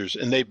supervisors,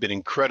 and they've been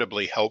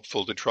incredibly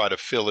helpful to try to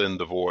fill in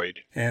the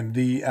void. And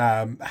the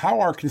how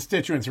are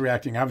constituents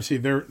reacting? Obviously,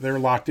 they're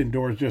locked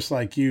indoors just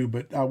like you,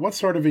 but what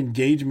sort of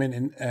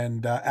engagement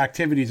and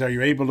activities are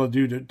you able to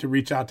do to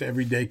reach out to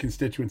everyday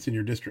constituents in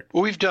your district?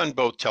 Well, we've done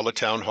both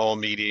teletown hall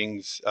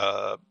meetings,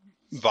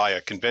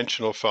 via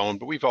conventional phone,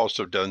 but we've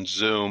also done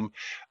Zoom.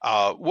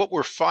 What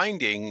we're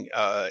finding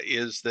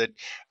is that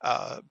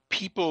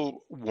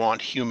people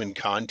want human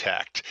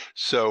contact.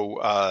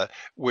 So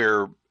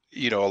where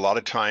a lot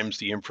of times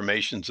the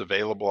information's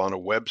available on a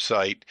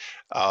website,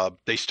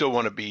 they still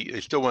want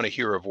to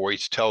hear a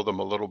voice tell them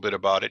a little bit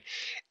about it,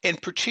 and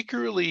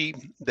particularly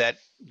that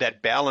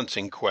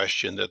balancing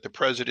question that the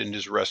president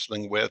is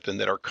wrestling with and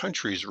that our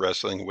country is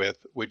wrestling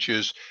with, which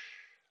is,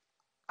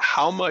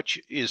 how much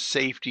is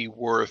safety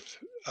worth?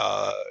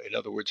 In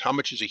other words, how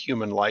much is a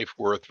human life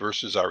worth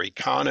versus our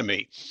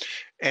economy?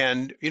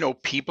 And,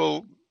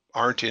 people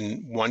aren't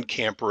in one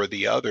camp or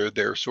the other.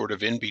 They're sort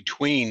of in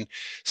between,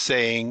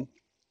 saying,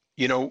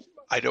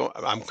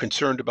 I'm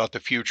concerned about the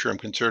future. I'm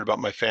concerned about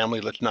my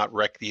family. Let's not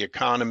wreck the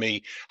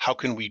economy. How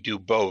can we do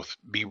both?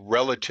 Be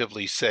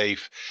relatively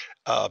safe,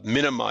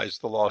 minimize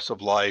the loss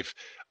of life,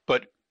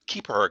 but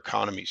keep our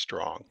economy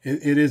strong.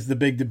 It is the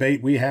big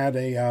debate. We had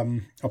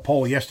a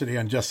poll yesterday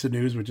on Just the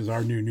News, which is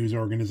our new news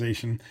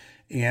organization,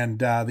 and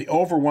the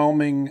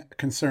overwhelming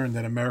concern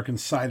that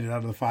Americans cited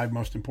out of the 5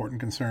 most important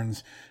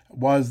concerns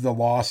was the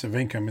loss of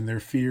income and their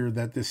fear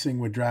that this thing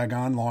would drag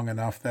on long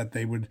enough that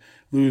they would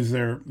lose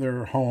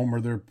their home or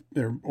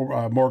their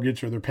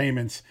mortgage or their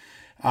payments.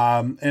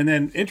 And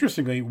then,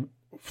 interestingly,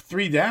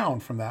 3 down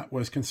from that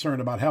was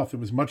concern about health. It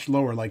was much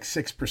lower, like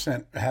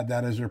 6% had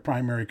that as their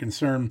primary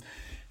concern.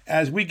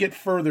 As we get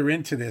further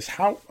into this,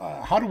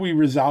 how do we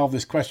resolve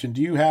this question?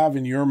 Do you have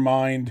in your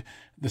mind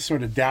the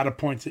sort of data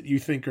points that you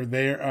think are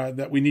there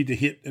that we need to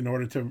hit in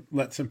order to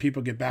let some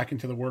people get back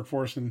into the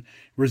workforce and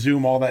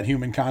resume all that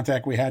human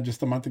contact we had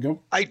just a month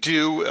ago? I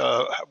do.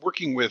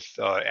 Working with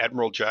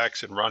Admiral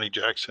Jackson, Ronnie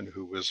Jackson,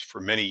 who was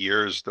for many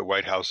years the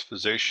White House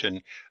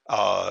physician,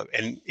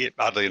 and it,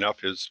 oddly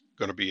enough, is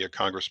going to be a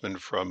congressman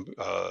from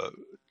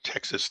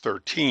Texas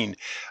 13.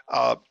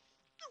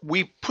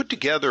 We put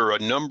together a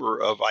number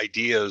of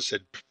ideas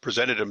and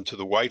presented them to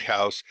the White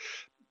House,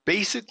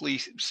 basically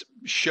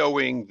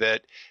showing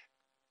that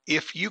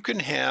if you can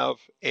have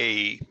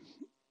an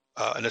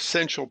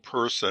essential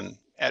person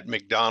at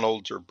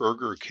McDonald's or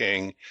Burger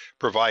King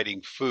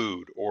providing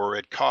food, or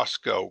at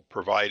Costco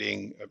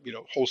providing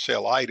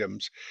wholesale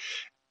items,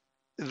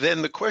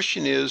 then the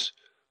question is,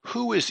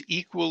 who is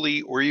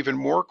equally or even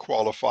more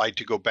qualified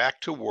to go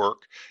back to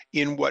work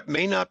in what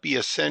may not be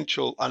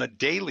essential on a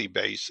daily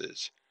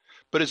basis,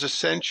 but is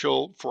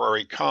essential for our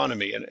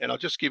economy? And I'll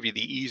just give you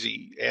the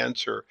easy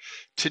answer.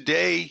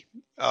 Today,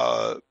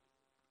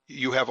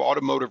 you have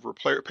automotive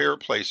repair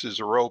places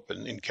are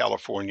open in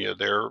California.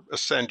 They're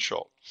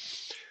essential.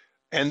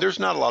 And there's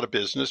not a lot of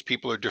business.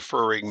 People are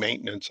deferring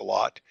maintenance a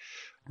lot.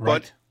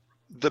 Right. But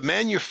the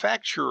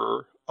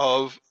manufacturer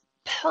of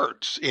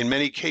parts, in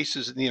many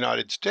cases in the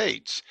United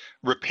States,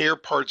 repair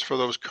parts for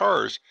those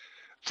cars,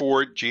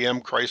 Ford,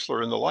 GM,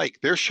 Chrysler, and the like,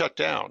 they're shut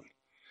down.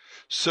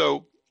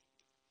 So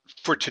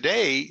for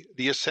today,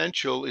 the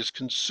essential is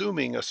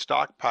consuming a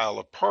stockpile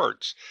of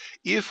parts.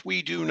 If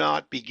we do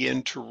not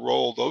begin to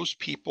roll those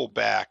people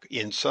back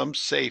in some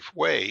safe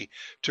way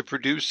to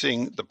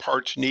producing the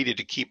parts needed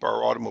to keep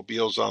our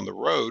automobiles on the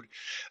road,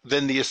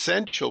 then the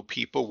essential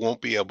people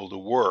won't be able to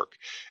work.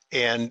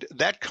 And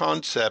that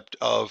concept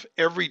of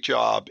every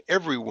job,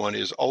 everyone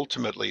is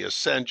ultimately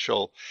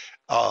essential.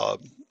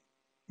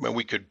 When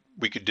we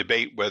could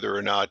debate whether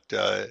or not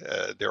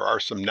there are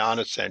some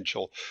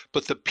non-essential,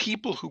 but the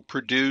people who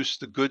produce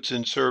the goods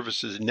and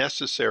services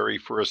necessary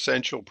for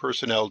essential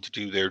personnel to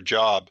do their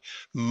job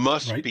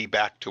must be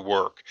back to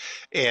work.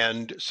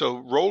 And so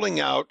rolling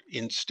out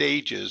in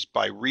stages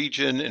by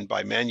region and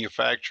by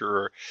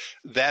manufacturer,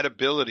 that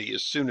ability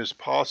as soon as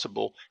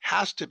possible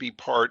has to be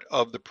part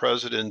of the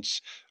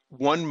president's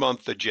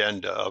 1-month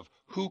agenda of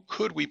who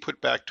could we put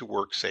back to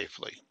work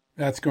safely.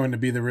 That's going to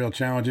be the real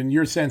challenge. And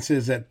your sense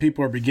is that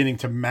people are beginning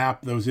to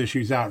map those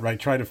issues out, right?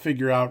 Try to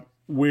figure out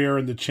where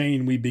in the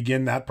chain we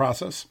begin that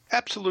process.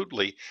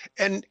 Absolutely.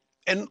 And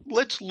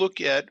let's look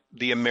at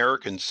the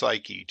American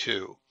psyche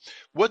too.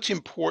 What's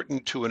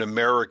important to an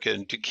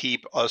American to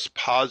keep us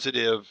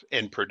positive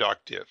and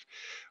productive?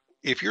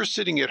 If you're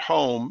sitting at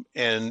home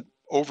and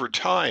over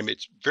time,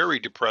 it's very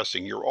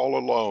depressing. You're all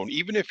alone.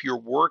 Even if you're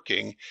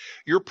working,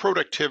 your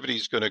productivity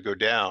is going to go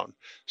down.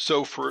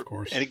 So for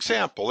an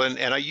example, and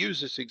I use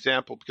this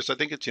example because I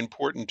think it's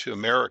important to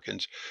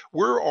Americans,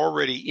 we're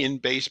already in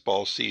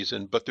baseball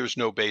season, but there's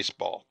no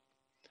baseball.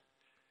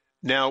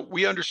 Now,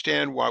 we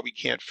understand why we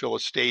can't fill a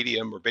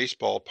stadium or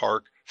baseball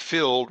park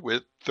filled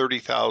with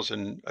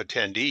 30,000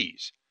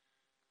 attendees.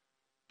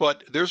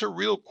 But there's a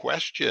real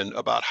question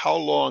about how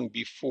long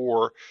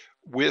before,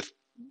 with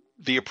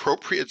the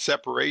appropriate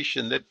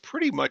separation that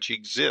pretty much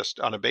exists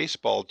on a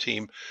baseball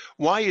team,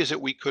 why is it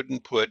we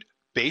couldn't put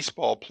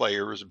baseball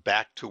players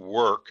back to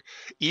work,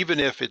 even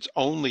if it's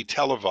only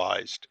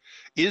televised?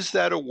 Is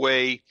that a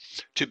way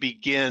to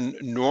begin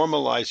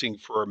normalizing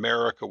for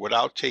America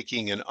without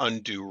taking an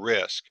undue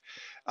risk?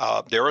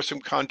 There are some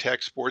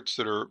contact sports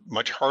that are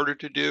much harder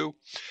to do,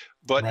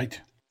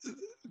 but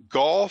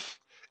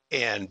golf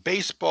and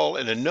baseball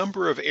and a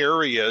number of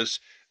areas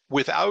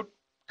without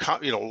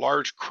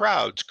large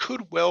crowds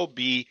could well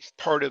be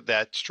part of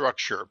that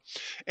structure.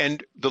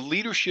 And the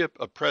leadership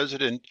of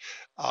President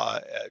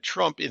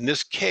Trump in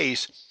this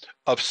case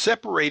of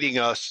separating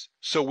us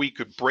so we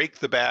could break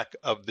the back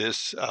of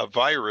this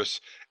virus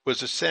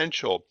was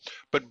essential.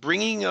 But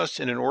bringing us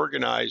in an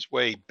organized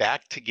way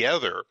back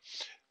together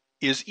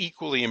is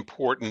equally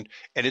important,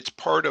 and it's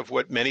part of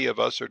what many of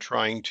us are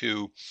trying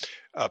to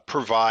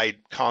provide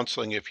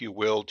counseling, if you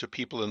will, to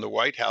people in the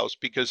White House,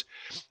 because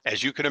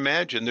as you can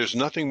imagine, there's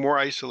nothing more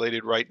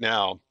isolated right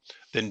now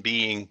than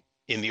being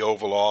in the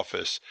Oval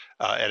Office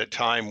at a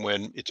time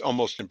when it's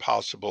almost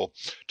impossible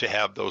to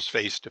have those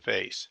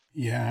face-to-face.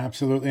 Yeah,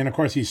 absolutely. And of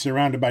course, he's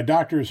surrounded by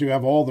doctors who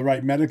have all the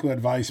right medical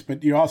advice,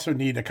 but you also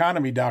need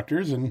economy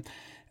doctors. And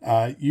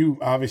You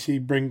obviously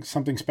bring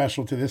something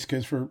special to this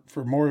because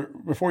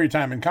before your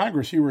time in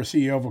Congress, you were a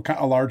CEO of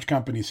a large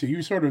company. So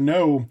you sort of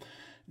know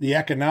the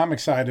economic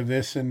side of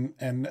this.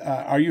 And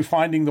are you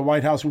finding the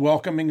White House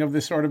welcoming of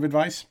this sort of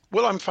advice?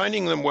 Well, I'm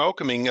finding them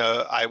welcoming.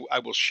 I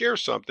will share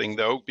something,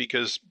 though,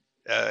 because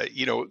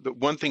the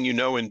one thing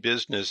in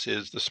business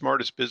is the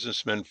smartest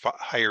businessman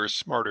hires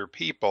smarter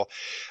people.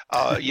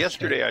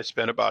 Yesterday, Right. I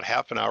spent about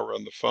half an hour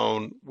on the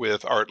phone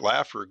with Art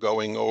Laffer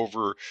going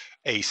over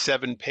a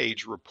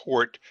 7-page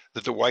report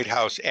that the White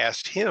House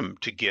asked him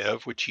to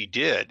give, which he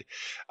did,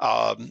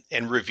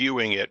 and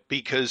reviewing it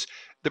because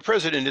the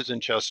president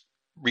isn't just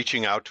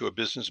reaching out to a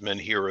businessman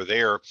here or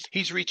there.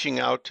 He's reaching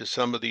out to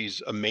some of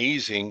these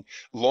amazing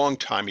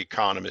longtime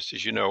economists.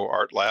 As you know,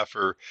 Art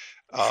Laffer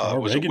Sure,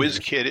 was a Reagan whiz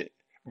years. kid.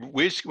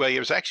 Well, he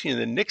was actually in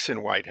the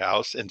Nixon White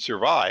House and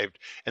survived,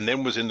 and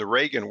then was in the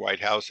Reagan White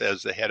House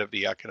as the head of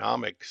the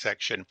economic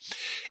section.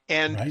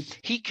 And Right.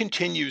 he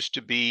continues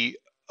to be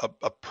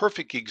a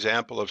perfect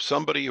example of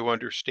somebody who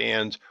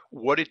understands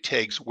what it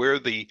takes, where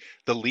the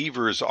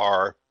levers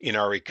are in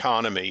our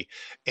economy.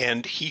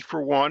 And he,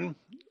 for one,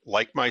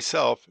 like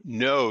myself,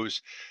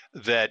 knows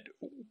that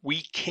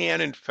we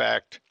can, in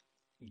fact,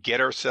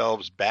 get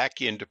ourselves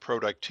back into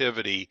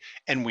productivity,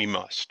 and we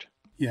must.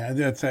 Yeah,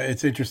 that's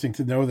it's interesting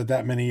to know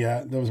that many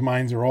those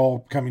minds are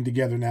all coming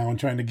together now and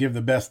trying to give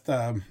the best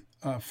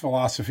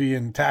philosophy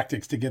and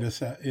tactics to get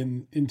us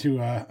into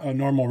a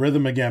normal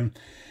rhythm again.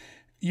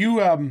 You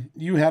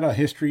had a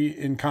history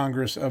in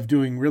Congress of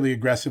doing really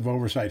aggressive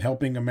oversight,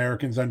 helping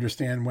Americans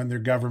understand when their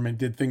government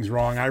did things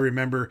wrong. I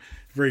remember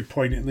very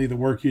poignantly the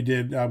work you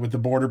did with the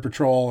Border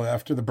Patrol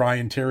after the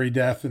Brian Terry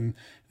death and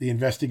the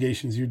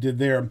investigations you did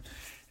there.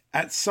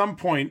 At some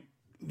point,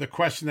 the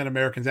question that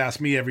Americans ask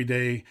me every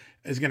day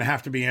is going to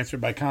have to be answered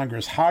by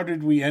Congress. How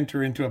did we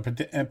enter into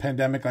a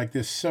pandemic like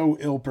this so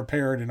ill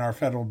prepared in our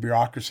federal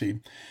bureaucracy?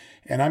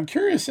 And I'm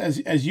curious,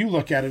 as you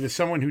look at it, as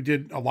someone who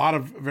did a lot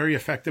of very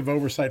effective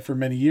oversight for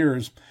many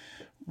years,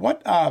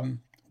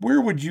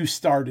 where would you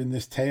start in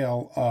this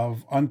tale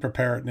of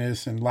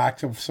unpreparedness and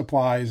lack of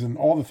supplies and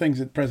all the things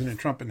that President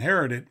Trump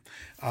inherited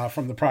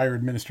from the prior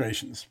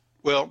administrations?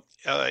 Well,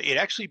 it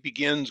actually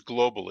begins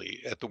globally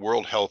at the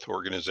World Health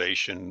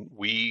Organization.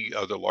 We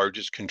are the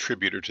largest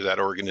contributor to that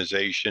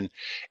organization,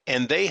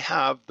 and they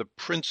have the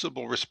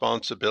principal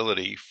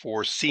responsibility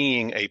for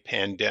seeing a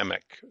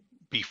pandemic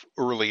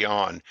early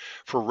on,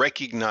 for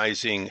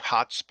recognizing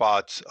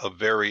hotspots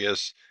of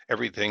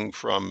everything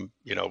from,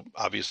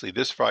 obviously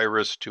this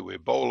virus to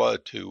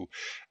Ebola to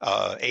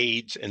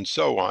AIDS and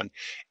so on.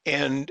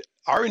 And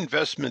our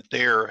investment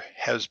there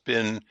has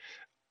been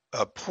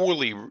a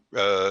poor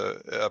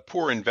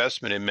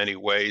investment in many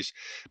ways,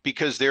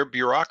 because their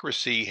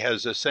bureaucracy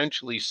has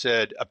essentially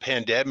said a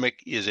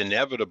pandemic is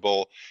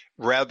inevitable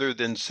rather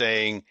than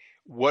saying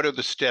what are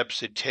the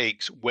steps it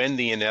takes when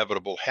the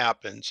inevitable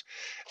happens.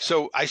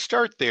 So I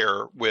start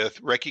there with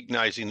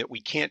recognizing that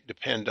we can't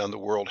depend on the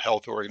World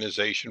Health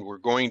Organization. We're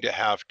going to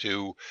have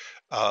to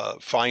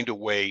find a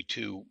way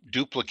to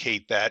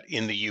duplicate that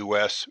in the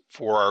US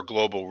for our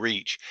global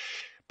reach.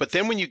 But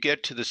then when you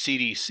get to the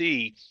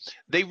CDC,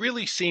 they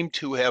really seem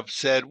to have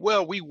said,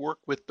 well, we work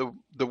with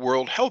the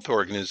World Health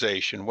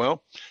Organization.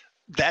 Well,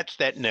 that's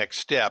that next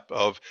step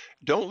of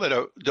don't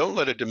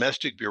let a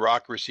domestic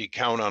bureaucracy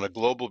count on a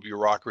global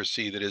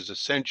bureaucracy that is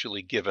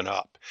essentially given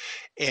up.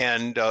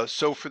 And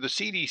so for the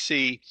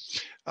CDC,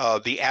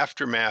 the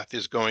aftermath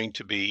is going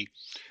to be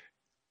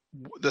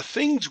the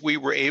things we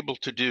were able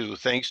to do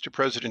thanks to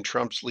President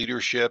Trump's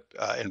leadership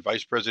and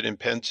Vice President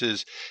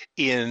Pence's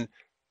in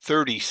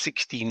 30,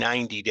 60,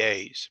 90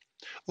 days.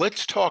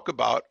 Let's talk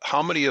about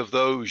how many of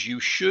those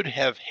you should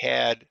have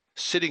had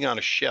sitting on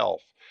a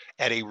shelf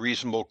at a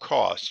reasonable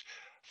cost.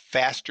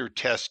 Faster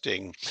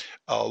testing,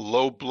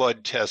 low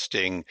blood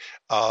testing,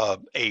 a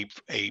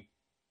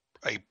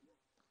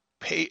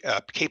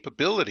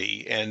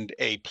capability and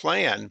a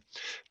plan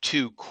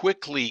to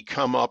quickly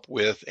come up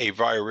with a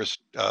virus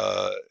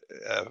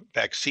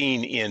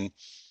vaccine in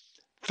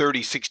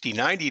 30, 60,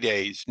 90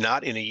 days,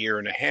 not in a year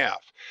and a half.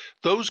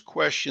 Those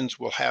questions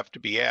will have to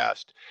be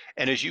asked.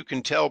 And as you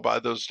can tell by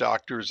those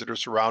doctors that are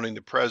surrounding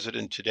the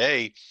president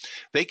today,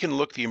 they can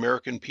look the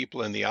American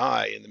people in the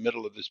eye in the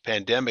middle of this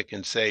pandemic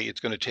and say it's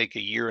going to take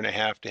a year and a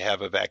half to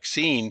have a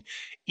vaccine,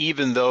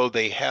 even though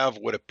they have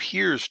what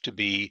appears to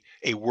be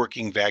a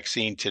working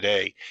vaccine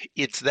today.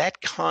 It's that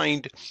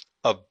kind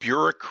of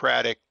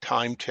bureaucratic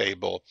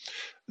timetable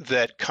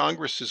that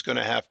Congress is going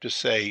to have to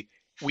say,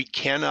 we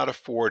cannot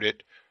afford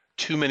it.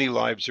 Too many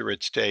lives are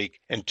at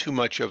stake, and too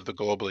much of the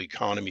global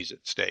economy is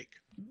at stake.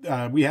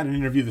 We had an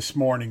interview this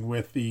morning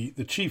with the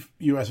chief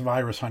U.S.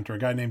 virus hunter, a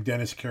guy named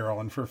Dennis Carroll.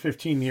 And for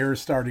 15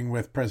 years, starting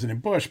with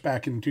President Bush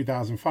back in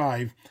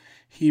 2005,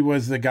 he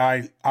was the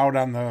guy out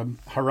on the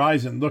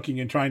horizon looking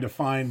and trying to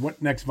find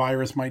what next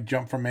virus might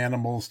jump from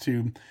animals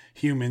to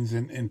humans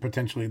and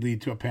potentially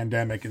lead to a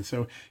pandemic. And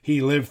so he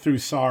lived through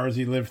SARS,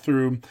 he lived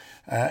through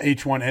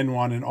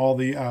H1N1 and all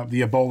the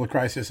Ebola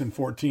crisis in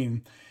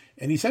 14.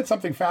 And he said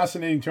something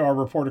fascinating to our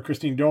reporter,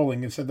 Christine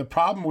Doling. He said the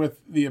problem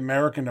with the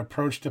American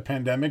approach to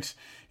pandemics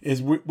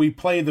is we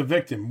play the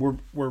victim. We're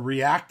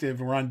reactive,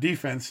 we're on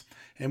defense,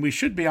 and we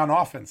should be on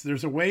offense.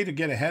 There's a way to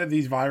get ahead of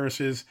these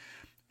viruses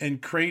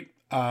and create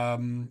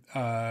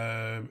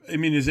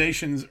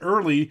immunizations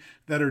early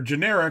that are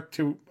generic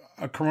to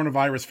a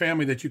coronavirus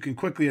family that you can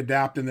quickly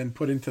adapt and then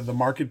put into the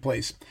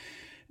marketplace.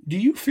 Do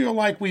you feel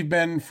like we've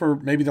been, for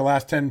maybe the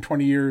last 10,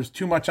 20 years,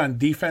 too much on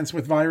defense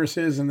with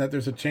viruses and that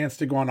there's a chance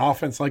to go on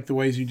offense like the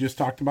ways you just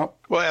talked about?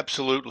 Well,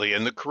 absolutely.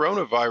 And the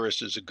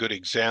coronavirus is a good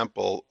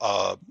example.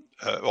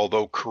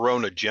 Although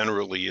corona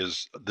generally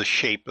is the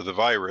shape of the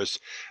virus,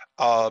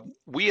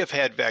 we have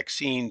had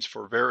vaccines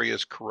for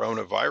various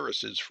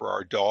coronaviruses for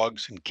our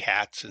dogs and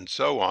cats and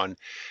so on.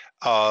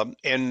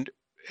 And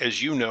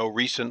as you know,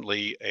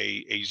 recently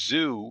a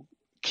zoo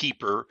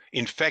keeper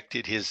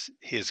infected his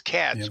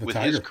cats with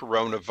tiger. his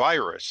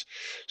coronavirus.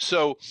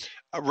 So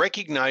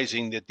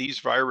recognizing that these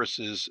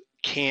viruses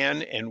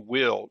can and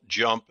will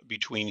jump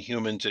between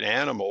humans and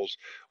animals,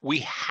 we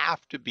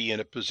have to be in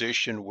a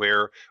position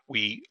where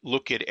we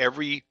look at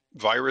every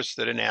virus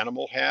that an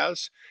animal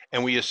has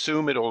and we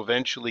assume it'll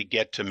eventually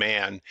get to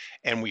man,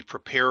 and we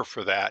prepare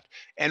for that,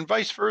 and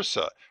vice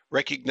versa.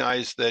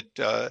 Recognize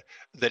that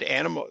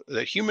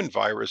human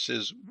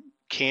viruses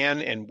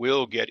can and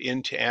will get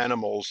into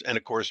animals and,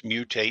 of course,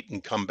 mutate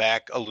and come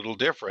back a little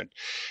different.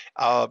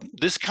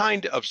 This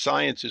kind of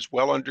science is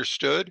well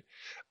understood,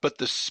 but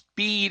the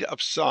speed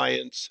of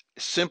science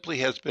simply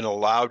has been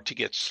allowed to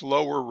get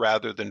slower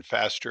rather than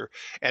faster.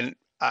 And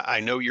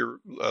I know your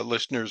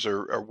listeners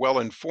are well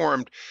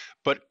informed,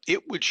 but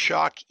it would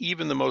shock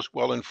even the most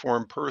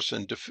well-informed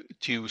person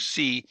to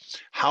see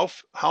how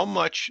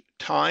much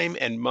time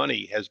and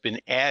money has been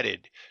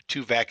added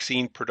to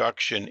vaccine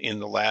production in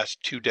the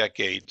last 2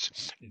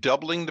 decades,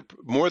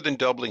 more than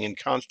doubling in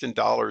constant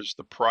dollars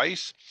the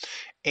price,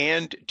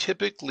 and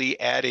typically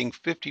adding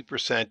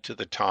 50% to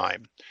the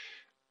time.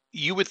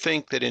 You would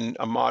think that in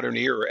a modern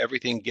era,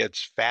 everything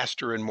gets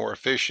faster and more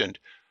efficient,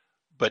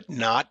 but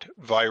not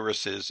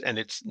viruses. And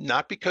it's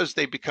not because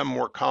they become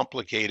more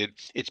complicated,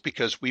 it's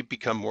because we've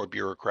become more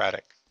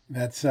bureaucratic.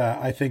 That's,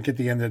 I think, at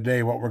the end of the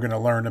day, what we're going to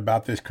learn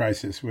about this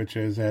crisis, which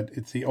is that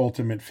it's the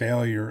ultimate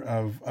failure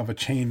of a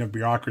chain of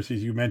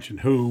bureaucracies. You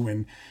mentioned WHO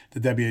and the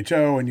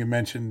WHO, and you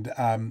mentioned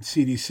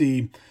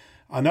CDC.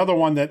 Another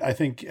one that I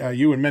think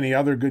you and many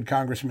other good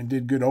congressmen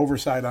did good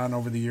oversight on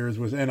over the years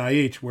was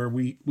NIH, where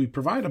we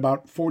provide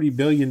about $40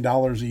 billion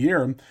a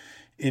year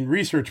in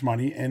research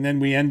money. And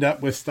then we end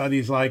up with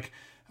studies like,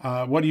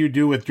 what do you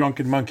do with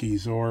drunken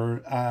monkeys?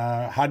 Or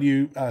how do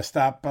you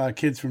stop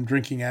kids from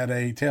drinking at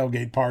a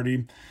tailgate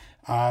party?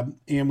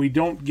 And we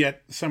don't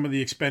get some of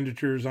the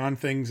expenditures on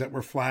things that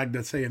were flagged,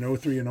 let's say, in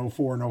 03 and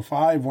 04 and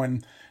 05,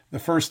 when the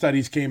first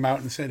studies came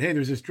out and said, hey,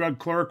 there's this drug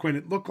chloroquine.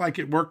 It looked like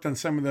it worked on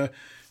some of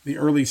the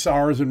early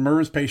SARS and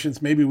MERS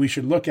patients. Maybe we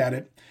should look at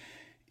it.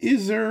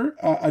 Is there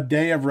a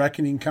day of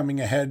reckoning coming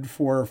ahead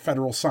for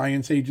federal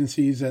science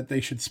agencies that they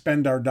should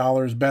spend our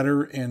dollars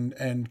better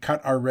and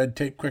cut our red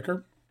tape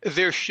quicker?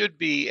 There should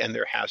be, and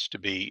there has to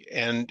be.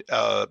 And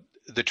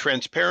the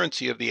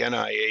transparency of the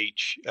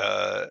NIH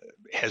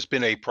has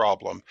been a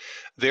problem.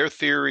 Their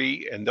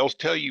theory, and they'll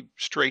tell you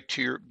straight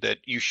to that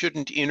you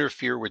shouldn't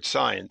interfere with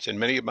science. And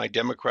many of my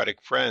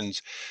Democratic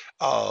friends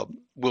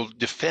will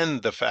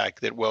defend the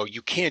fact that, well,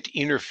 you can't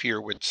interfere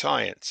with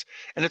science.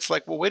 And it's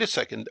like, well, wait a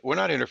second. We're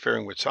not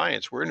interfering with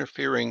science. We're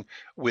interfering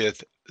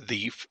with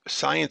the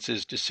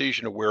science's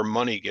decision of where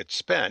money gets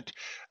spent.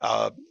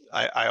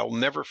 I'll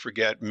never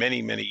forget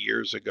many, many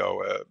years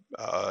ago,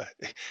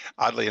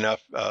 oddly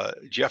enough,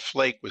 Jeff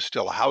Flake was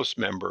still a House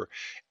member,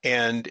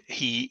 and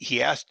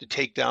he asked to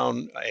take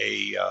down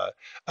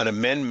an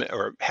amendment,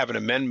 or have an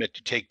amendment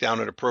to take down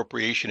an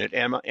appropriation at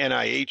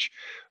NIH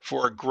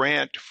for a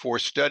grant for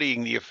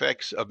studying the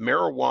effects of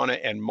marijuana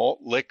and malt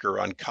liquor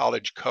on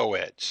college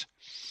co-eds.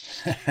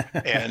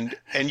 and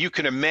you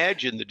can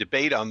imagine the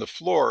debate on the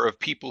floor of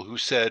people who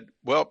said,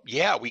 well,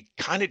 yeah, we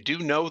kind of do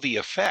know the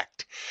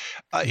effect.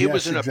 It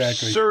was an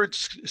absurd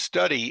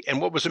study. And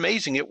what was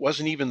amazing, it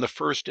wasn't even the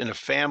first in a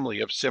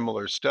family of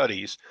similar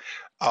studies.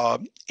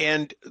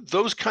 And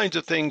those kinds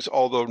of things,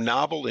 although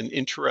novel and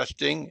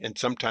interesting and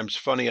sometimes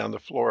funny on the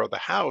floor of the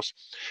House,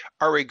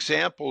 are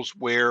examples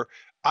where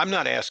I'm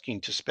not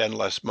asking to spend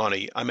less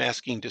money. I'm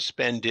asking to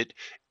spend it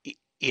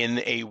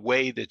in a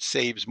way that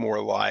saves more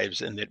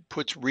lives and that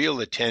puts real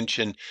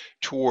attention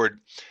toward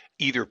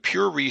either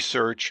pure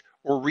research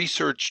or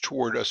research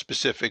toward a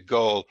specific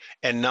goal,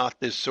 and not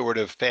this sort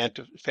of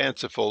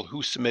fanciful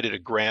who submitted a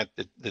grant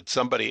that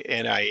somebody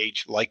at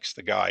NIH likes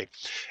the guy.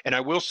 And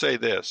I will say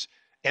this,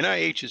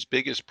 NIH's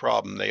biggest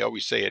problem, they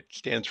always say it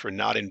stands for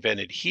not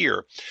invented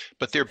here,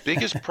 but their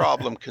biggest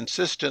problem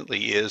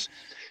consistently is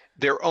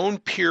their own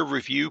peer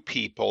review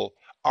people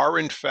are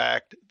in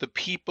fact the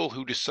people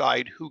who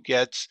decide who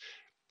gets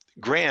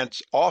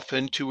grants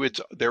often to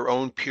their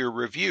own peer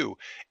review.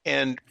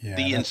 And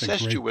the that's a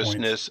great point.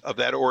 incestuousness of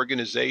that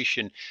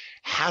organization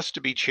has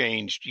to be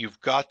changed.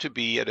 You've got to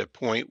be at a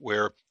point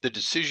where the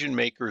decision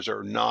makers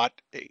are not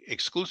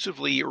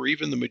exclusively, or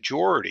even the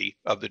majority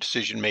of the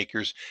decision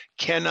makers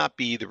cannot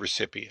be the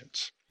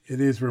recipients. It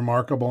is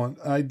remarkable. And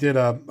I did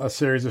a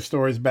series of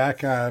stories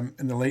back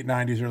in the late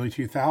 90s, early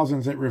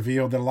 2000s that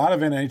revealed that a lot of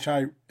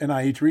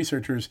NIH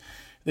researchers,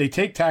 they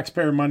take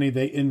taxpayer money,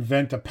 they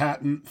invent a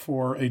patent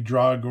for a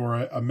drug or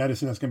a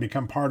medicine that's going to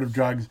become part of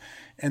drugs,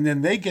 and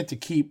then they get to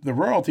keep the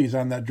royalties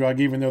on that drug,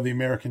 even though the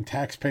American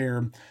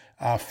taxpayer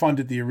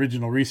funded the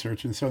original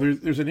research. And so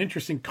there's an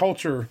interesting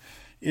culture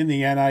in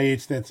the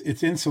NIH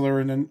it's insular,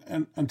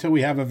 and until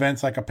we have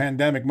events like a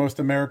pandemic, most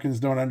Americans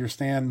don't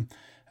understand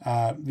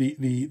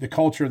the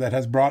culture that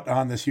has brought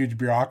on this huge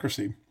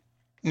bureaucracy.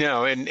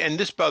 No, and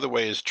this, by the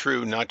way, is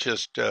true not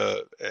just in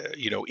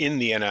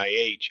the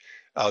NIH.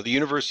 The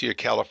University of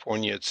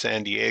California at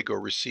San Diego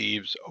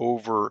receives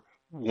over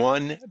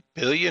 $1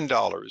 billion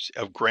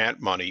of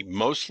grant money,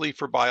 mostly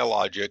for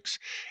biologics,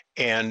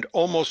 and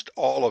almost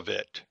all of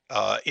it,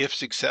 if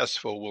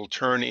successful, will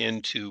turn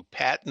into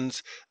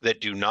patents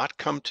that do not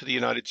come to the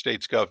United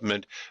States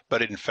government,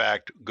 but in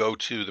fact go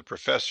to the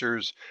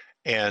professors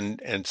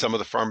and some of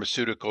the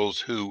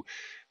pharmaceuticals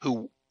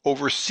who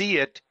oversee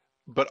it,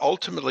 but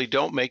ultimately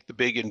don't make the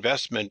big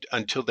investment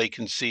until they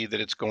can see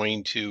that it's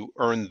going to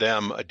earn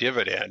them a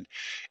dividend.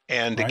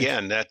 And Right.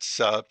 again,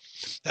 that's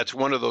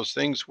one of those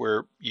things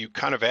where you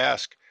kind of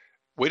ask,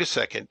 wait a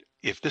second,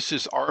 if this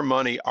is our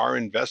money, our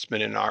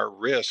investment, and our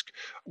risk,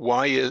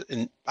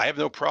 and I have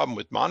no problem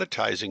with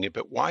monetizing it,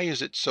 but why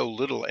is it so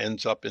little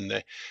ends up in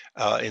the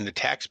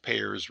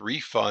taxpayers'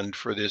 refund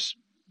for this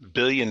 $1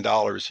 billion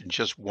in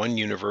just one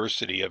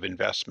university of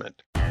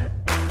investment?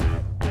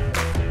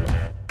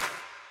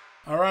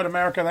 All right,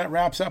 America, that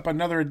wraps up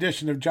another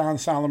edition of John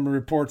Solomon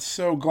Reports.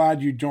 So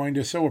glad you joined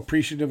us. So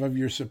appreciative of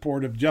your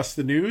support of Just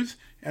the News,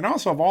 and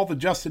also of all the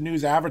Just the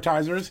News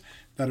advertisers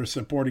that are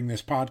supporting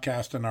this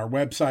podcast and our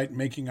website,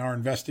 making our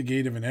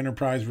investigative and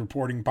enterprise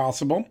reporting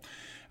possible.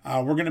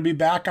 We're going to be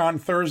back on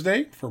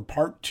Thursday for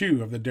part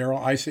 2 of the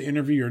Darrell Issa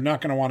interview. You're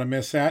not going to want to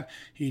miss that.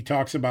 He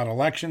talks about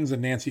elections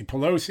and Nancy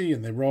Pelosi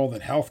and the role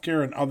that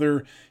healthcare and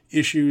other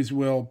issues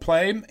will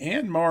play.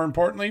 And more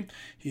importantly,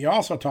 he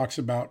also talks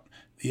about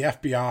the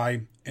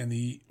FBI and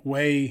the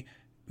way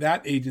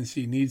that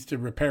agency needs to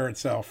repair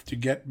itself to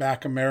get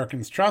back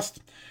Americans'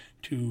 trust,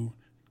 to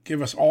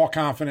give us all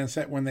confidence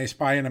that when they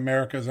spy in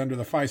America is under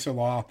the FISA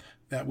law,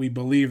 that we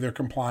believe they're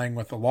complying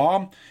with the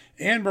law.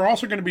 And we're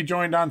also going to be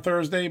joined on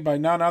Thursday by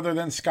none other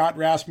than Scott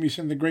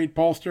Rasmussen, the great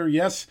pollster.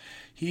 Yes,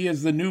 he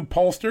is the new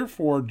pollster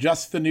for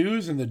Just the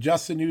News and the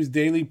Just the News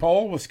Daily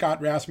Poll with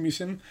Scott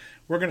Rasmussen.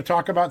 We're going to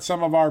talk about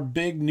some of our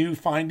big new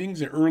findings,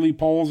 the early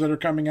polls that are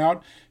coming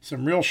out,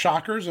 some real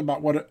shockers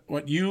about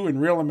what you and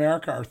real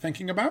America are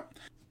thinking about.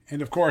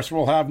 And of course,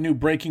 we'll have new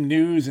breaking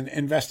news and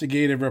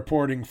investigative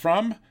reporting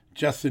from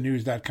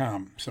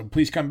justthenews.com. So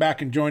please come back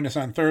and join us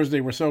on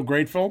Thursday. We're so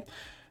grateful.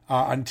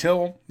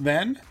 Until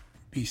then,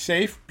 be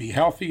safe, be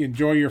healthy,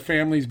 enjoy your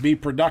families, be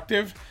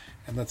productive,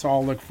 and let's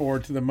all look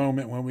forward to the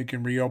moment when we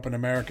can reopen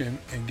America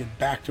and get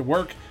back to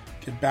work,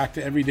 get back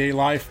to everyday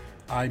life.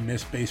 I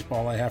miss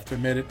baseball, I have to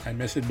admit it. I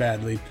miss it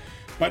badly,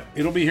 but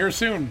it'll be here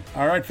soon.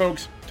 All right,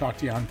 folks, talk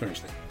to you on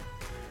Thursday.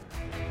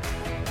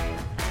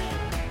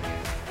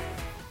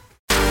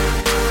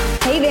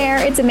 Hey there,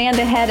 it's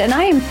Amanda Head, and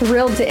I am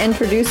thrilled to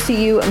introduce to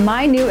you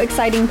my new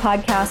exciting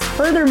podcast,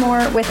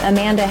 Furthermore with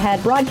Amanda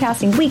Head,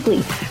 broadcasting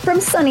weekly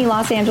from sunny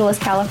Los Angeles,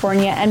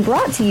 California, and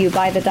brought to you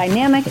by the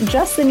dynamic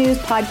Just the News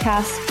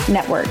Podcast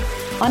Network.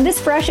 On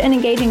this fresh and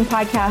engaging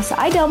podcast,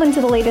 I delve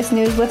into the latest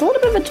news with a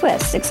little bit of a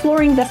twist,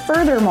 exploring the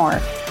furthermore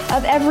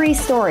of every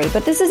story.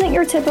 But this isn't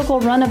your typical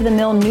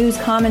run-of-the-mill news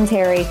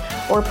commentary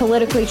or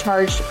politically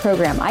charged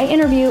program. I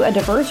interview a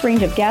diverse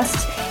range of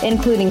guests,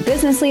 including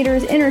business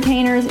leaders,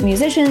 entertainers,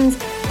 musicians,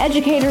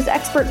 educators,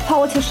 experts,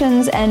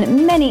 politicians,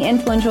 and many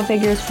influential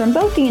figures from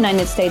both the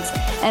United States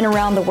and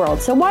around the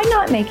world. So why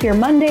not make your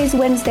Mondays,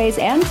 Wednesdays,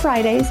 and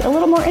Fridays a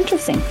little more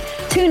interesting?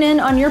 Tune in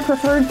on your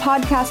preferred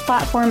podcast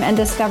platform and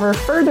discover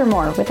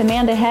Furthermore with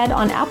Amanda Head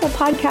on Apple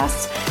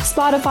Podcasts,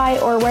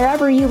 Spotify, or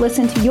wherever you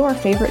listen to your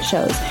favorite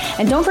shows.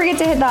 And don't forget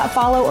to hit that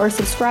follow or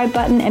subscribe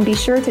button, and be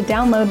sure to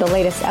download the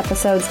latest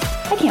episodes.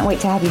 I can't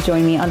wait to have you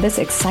join me on this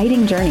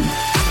exciting journey.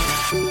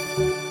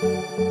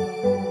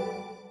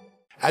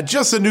 At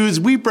Just the News,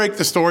 we break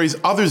the stories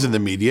others in the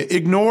media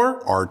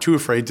ignore or are too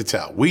afraid to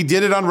tell. We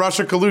did it on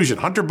Russia collusion,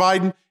 Hunter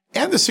Biden,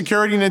 and the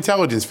security and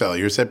intelligence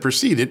failures that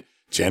preceded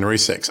January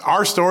 6th.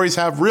 Our stories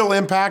have real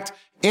impact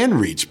and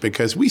reach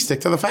because we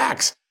stick to the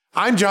facts.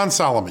 I'm John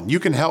Solomon.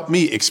 You can help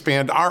me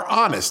expand our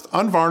honest,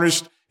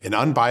 unvarnished, and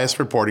unbiased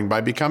reporting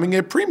by becoming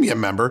a premium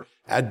member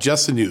at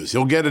Just the News.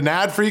 You'll get an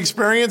ad-free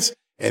experience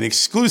and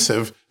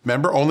exclusive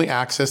member-only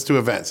access to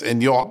events,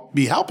 and you'll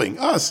be helping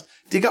us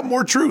dig up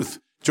more truth.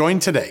 Join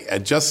today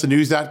at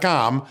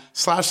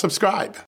justthenews.com/subscribe.